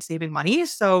budgeting and saving money.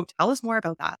 So tell us more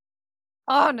about that.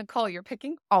 Oh, Nicole, you're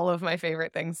picking all of my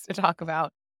favorite things to talk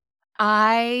about.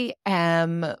 I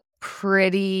am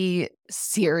pretty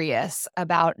serious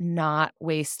about not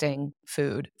wasting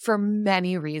food for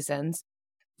many reasons,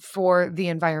 for the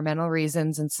environmental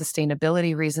reasons and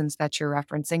sustainability reasons that you're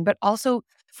referencing, but also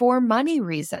for money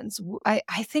reasons. I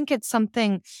think it's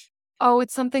something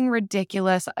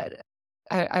ridiculous.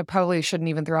 I probably shouldn't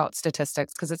even throw out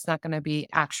statistics because it's not going to be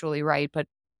actually right, but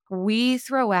we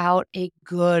throw out a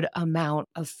good amount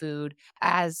of food.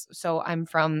 So I'm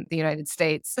from the United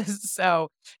States. So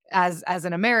as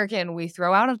an American, we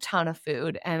throw out a ton of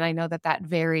food, and I know that that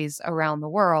varies around the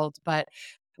world, but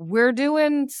we're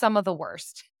doing some of the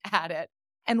worst at it.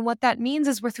 And what that means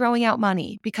is we're throwing out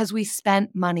money because we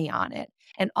spent money on it.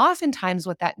 And oftentimes,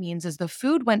 what that means is the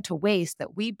food went to waste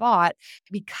that we bought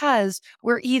because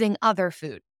we're eating other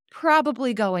food,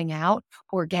 probably going out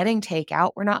or getting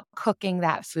takeout. We're not cooking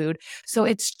that food. So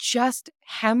it's just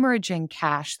hemorrhaging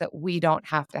cash that we don't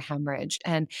have to hemorrhage.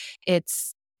 And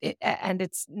it's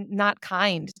not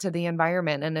kind to the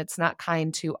environment, and it's not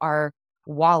kind to our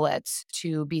wallets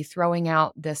to be throwing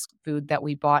out this food that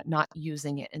we bought, not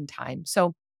using it in time.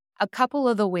 So a couple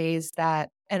of the ways that,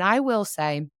 and I will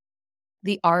say,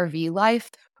 the RV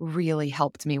life really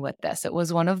helped me with this. It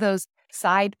was one of those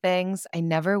side things I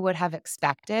never would have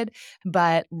expected,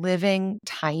 but living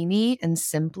tiny and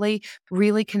simply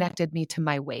really connected me to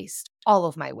my waste, all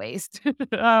of my waste.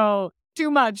 Oh, too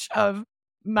much of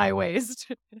my waste.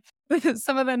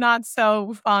 Some of the not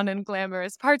so fun and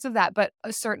glamorous parts of that, but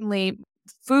certainly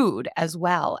food as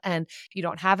well. And you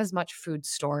don't have as much food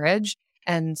storage.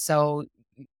 And so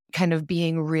kind of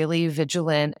being really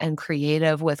vigilant and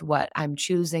creative with what I'm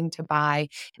choosing to buy,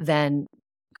 then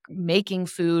making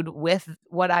food with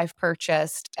what I've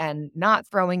purchased and not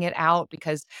throwing it out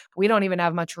because we don't even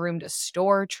have much room to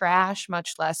store trash,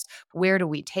 much less where do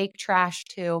we take trash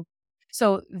to.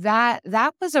 So that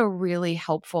was a really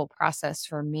helpful process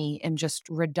for me in just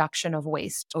reduction of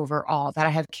waste overall that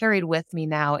I have carried with me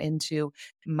now into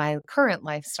my current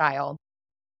lifestyle.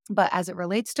 But as it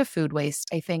relates to food waste,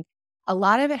 I think a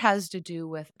lot of it has to do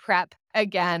with prep.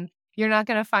 Again, you're not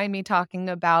going to find me talking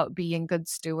about being good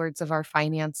stewards of our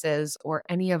finances or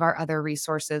any of our other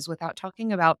resources without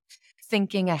talking about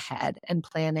thinking ahead and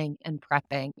planning and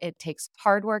prepping. It takes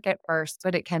hard work at first,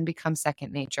 but it can become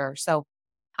second nature. So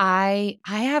I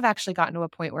have actually gotten to a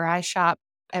point where I shop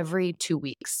every 2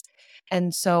 weeks.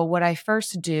 And so what I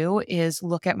first do is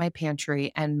look at my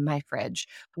pantry and my fridge.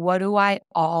 What do I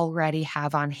already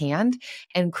have on hand?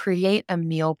 And create a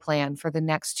meal plan for the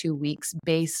next 2 weeks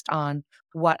based on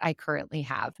what I currently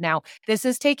have. Now, this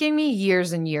is taking me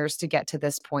years and years to get to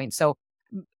this point. So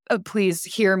please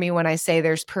hear me when I say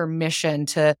there's permission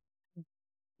to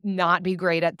not be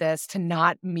great at this, to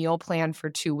not meal plan for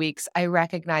 2 weeks. I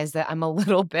recognize that I'm a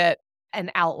little bit an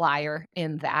outlier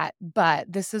in that, but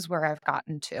this is where I've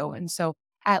gotten to. And so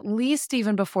at least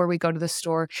even before we go to the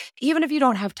store, even if you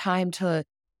don't have time to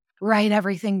write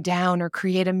everything down or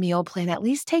create a meal plan, at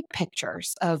least take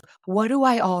pictures of what do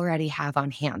I already have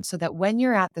on hand so that when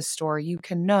you're at the store, you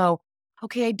can know,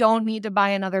 okay, I don't need to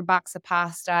buy another box of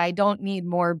pasta. I don't need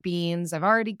more beans. I've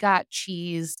already got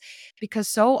cheese, because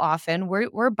so often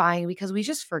we're buying because we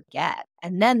just forget.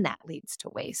 And then that leads to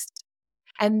waste.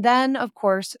 And then, of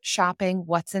course, shopping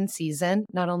what's in season.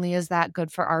 Not only is that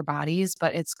good for our bodies,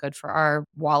 but it's good for our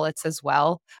wallets as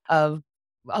well. Of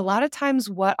a lot of times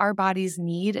what our bodies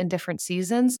need in different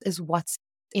seasons is what's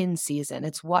in season.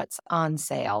 It's what's on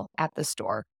sale at the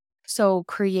store. So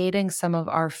creating some of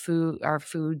our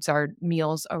foods, our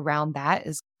meals around that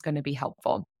is going to be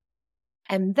helpful.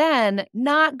 And then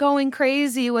not going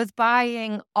crazy with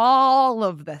buying all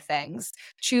of the things,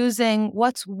 choosing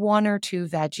what's one or two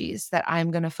veggies that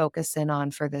I'm going to focus in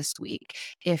on for this week.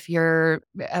 If you're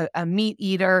a meat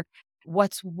eater,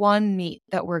 what's one meat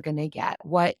that we're going to get?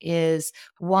 What is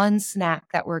one snack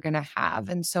that we're going to have?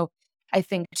 And so I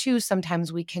think too,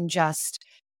 sometimes we can just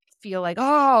feel like,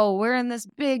 oh, we're in this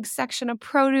big section of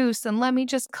produce and let me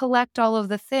just collect all of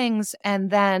the things.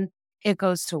 And then it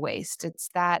goes to waste. It's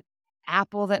that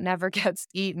apple that never gets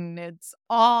eaten. It's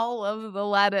all of the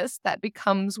lettuce that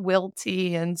becomes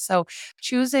wilty. And so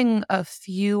choosing a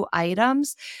few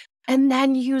items and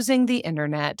then using the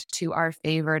internet to our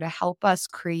favor to help us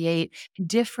create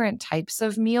different types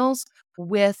of meals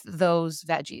with those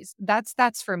veggies.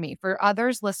 That's for me. For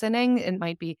others listening, it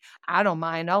might be, I don't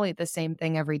mind. I'll eat the same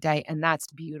thing every day. And that's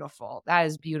beautiful. That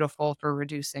is beautiful for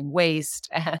reducing waste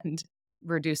and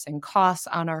reducing costs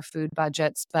on our food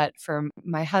budgets. But for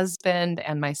my husband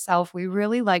and myself, we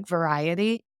really like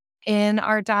variety in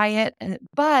our diet.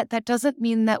 But that doesn't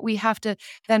mean that we have to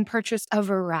then purchase a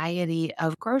variety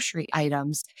of grocery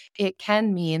items. It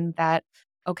can mean that,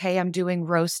 okay, I'm doing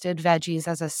roasted veggies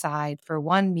as a side for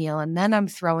one meal, and then I'm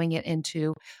throwing it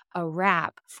into a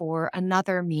wrap for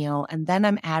another meal, and then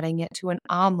I'm adding it to an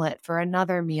omelet for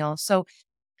another meal. So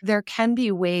there can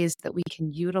be ways that we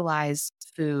can utilize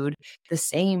food, the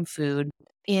same food,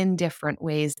 in different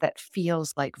ways that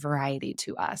feels like variety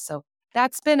to us. So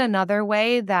that's been another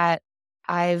way that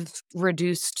I've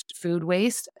reduced food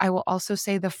waste. I will also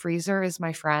say the freezer is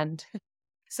my friend.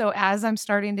 So as I'm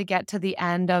starting to get to the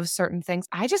end of certain things,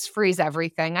 I just freeze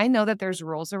everything. I know that there's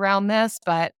rules around this,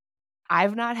 but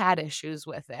I've not had issues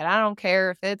with it. I don't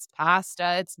care if it's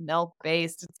pasta, it's milk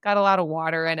based, it's got a lot of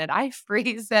water in it. I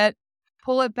freeze it,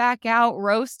 pull it back out,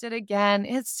 roast it again.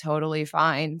 It's totally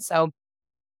fine. So,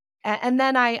 and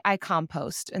then I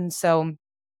compost. And so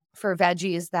for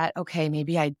veggies that, okay,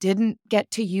 maybe I didn't get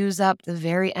to use up the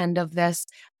very end of this,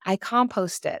 I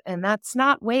compost it. And that's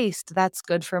not waste. That's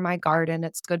good for my garden.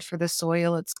 It's good for the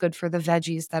soil. It's good for the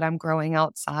veggies that I'm growing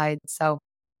outside. So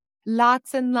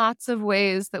lots and lots of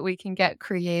ways that we can get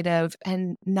creative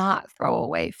and not throw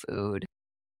away food.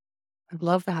 I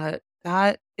love that.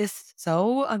 That is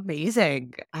so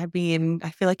amazing. I mean, I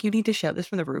feel like you need to shout this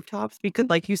from the rooftops because,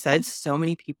 like you said, so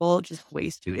many people just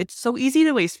waste food. It's so easy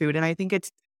to waste food. And I think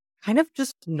it's kind of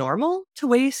just normal to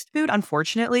waste food,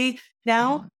 unfortunately,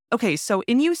 now. Okay. So,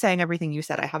 in you saying everything you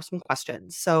said, I have some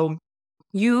questions. So,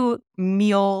 you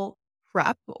meal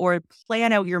prep or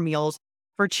plan out your meals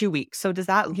for 2 weeks. So does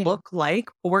that Yeah. look like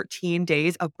 14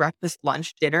 days of breakfast,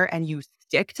 lunch, dinner, and you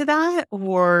stick to that?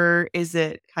 Or is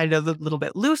it kind of a little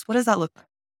bit loose? What does that look like?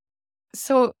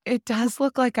 So it does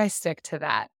look like I stick to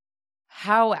that.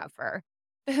 However,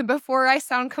 before I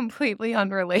sound completely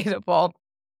unrelatable,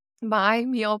 my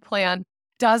meal plan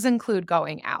does include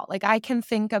going out. Like I can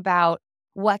think about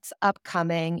what's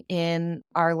upcoming in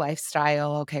our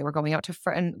lifestyle. Okay, we're going out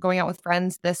going out with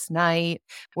friends this night.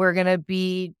 We're going to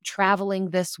be traveling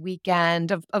this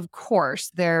weekend. Of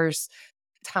course, there's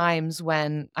times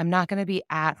when I'm not going to be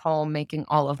at home making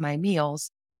all of my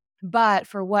meals. But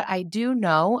for what I do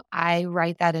know, I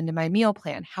write that into my meal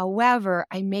plan. However,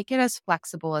 I make it as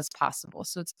flexible as possible.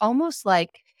 So it's almost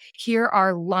like here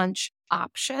are lunch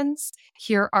options,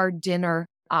 here are dinner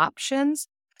options.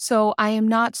 So I am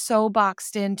not so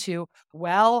boxed into,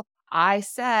 well, I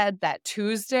said that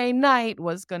Tuesday night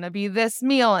was going to be this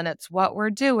meal and it's what we're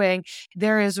doing.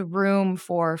 There is room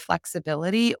for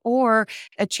flexibility or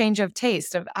a change of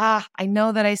taste of, I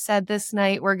know that I said this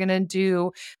night we're going to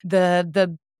do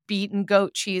the beet and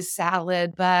goat cheese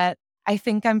salad, but I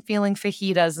think I'm feeling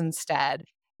fajitas instead.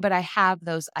 But I have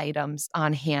those items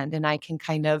on hand and I can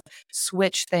kind of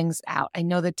switch things out. I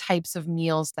know the types of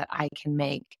meals that I can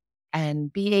make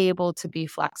and be able to be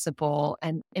flexible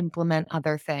and implement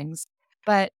other things.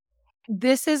 But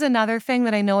this is another thing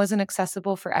that I know isn't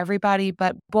accessible for everybody,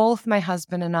 but both my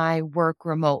husband and I work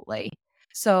remotely.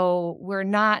 So we're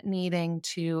not needing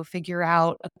to figure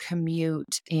out a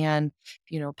commute and,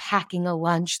 packing a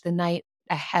lunch the night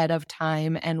ahead of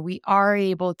time. And we are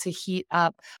able to heat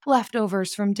up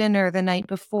leftovers from dinner the night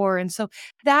before. And so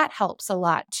that helps a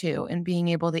lot too, in being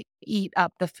able to eat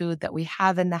up the food that we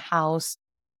have in the house,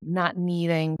 not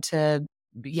needing to,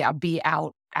 be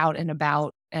out and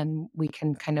about, and we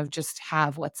can kind of just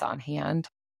have what's on hand.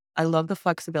 I love the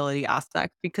flexibility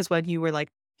aspect because when you were like,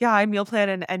 yeah, I meal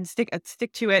plan and stick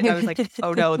to it. I was like,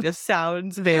 oh no, this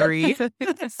sounds very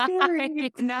scary.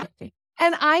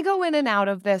 And I go in and out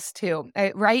of this too.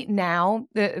 Right now,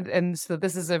 and so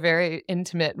this is a very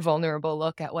intimate, vulnerable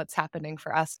look at what's happening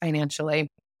for us financially.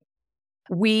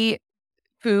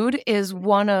 Food is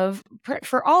one of,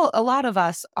 for a lot of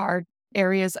us, our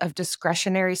areas of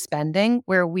discretionary spending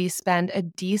where we spend a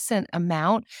decent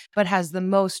amount, but has the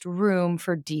most room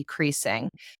for decreasing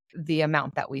the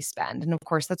amount that we spend. And of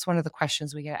course, that's one of the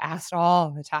questions we get asked all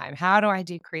the time. How do I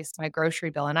decrease my grocery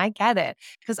bill? And I get it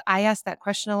because I ask that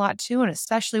question a lot too. And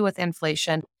especially with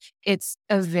inflation, it's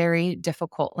a very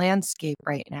difficult landscape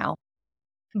right now.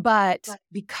 But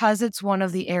because it's one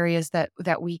of the areas that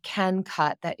we can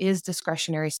cut, that is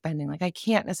discretionary spending. Like I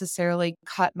can't necessarily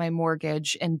cut my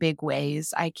mortgage in big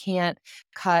ways. I can't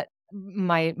cut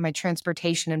my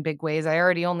transportation in big ways. I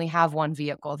already only have one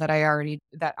vehicle that I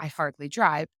hardly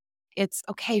drive. It's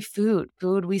okay, food.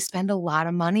 Food we spend a lot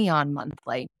of money on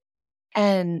monthly.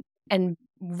 And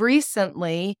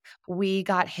recently we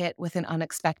got hit with an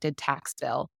unexpected tax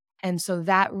bill. And so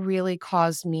that really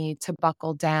caused me to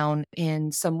buckle down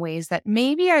in some ways that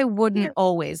maybe I wouldn't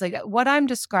always. Like what I'm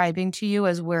describing to you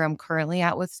as where I'm currently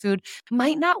at with food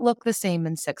might not look the same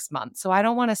in 6 months. So I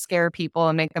don't want to scare people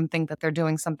and make them think that they're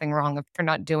doing something wrong if they're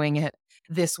not doing it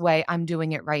this way. I'm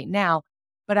doing it right now.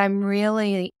 But I'm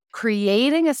really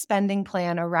creating a spending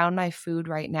plan around my food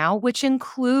right now, which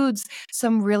includes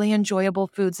some really enjoyable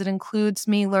foods. It includes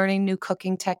me learning new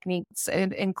cooking techniques.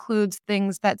 It includes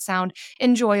things that sound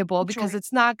enjoyable because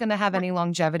it's not going to have any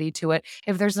longevity to it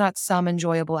if there's not some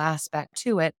enjoyable aspect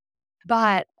to it.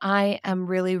 But I am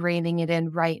really reining it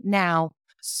in right now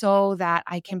so that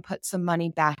I can put some money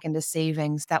back into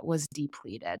savings that was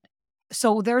depleted.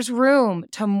 So there's room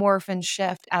to morph and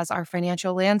shift as our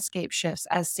financial landscape shifts,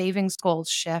 as savings goals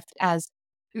shift, as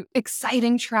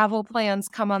exciting travel plans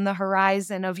come on the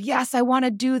horizon of, yes, I want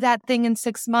to do that thing in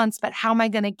 6 months, but how am I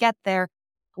going to get there?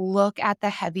 Look at the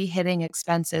heavy hitting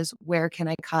expenses. Where can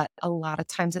I cut? A lot of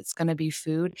times it's going to be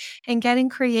food, and getting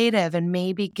creative and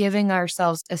maybe giving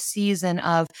ourselves a season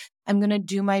of, I'm going to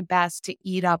do my best to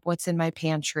eat up what's in my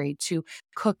pantry, to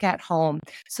cook at home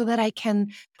so that I can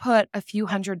put a few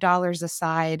 $100s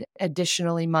aside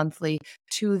additionally monthly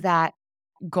to that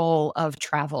goal of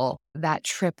travel, that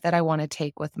trip that I want to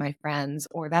take with my friends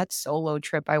or that solo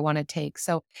trip I want to take.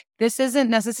 So this isn't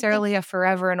necessarily a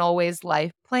forever and always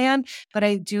life plan, but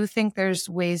I do think there's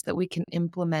ways that we can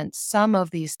implement some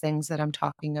of these things that I'm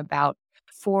talking about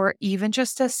for even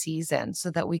just a season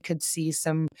so that we could see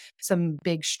some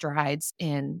big strides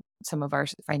in some of our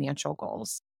financial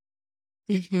goals.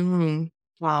 Mhm.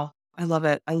 Wow. I love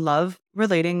it. I love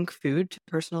relating food to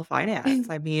personal finance.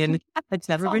 I mean, it's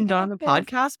never been done on a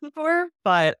podcast before,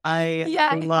 but I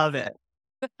Yeah. love it.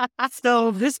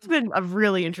 So this has been a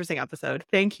really interesting episode.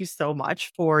 Thank you so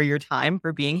much for your time,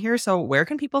 for being here. So where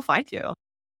can people find you?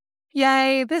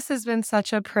 Yay. This has been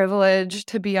such a privilege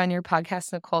to be on your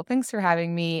podcast, Nicole. Thanks for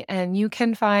having me. And you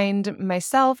can find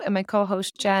myself and my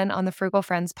co-host Jen on the Frugal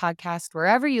Friends podcast,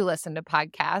 wherever you listen to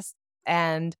podcasts.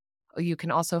 And you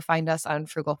can also find us on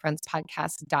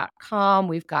frugalfriendspodcast.com.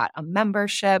 We've got a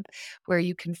membership where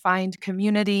you can find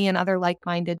community and other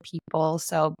like-minded people.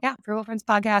 So yeah, Frugal Friends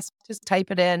Podcast, just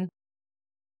type it in.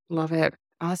 Love it.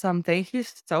 Awesome. Thank you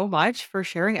so much for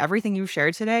sharing everything you've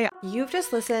shared today. You've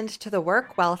just listened to the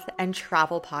Work, Wealth, and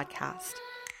Travel podcast.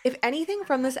 If anything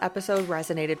from this episode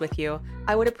resonated with you,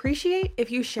 I would appreciate if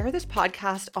you share this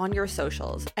podcast on your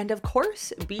socials. And of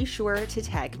course, be sure to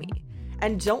tag me.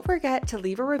 And don't forget to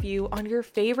leave a review on your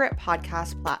favorite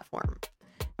podcast platform.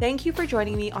 Thank you for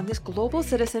joining me on this global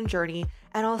citizen journey,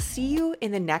 and I'll see you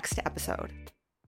in the next episode.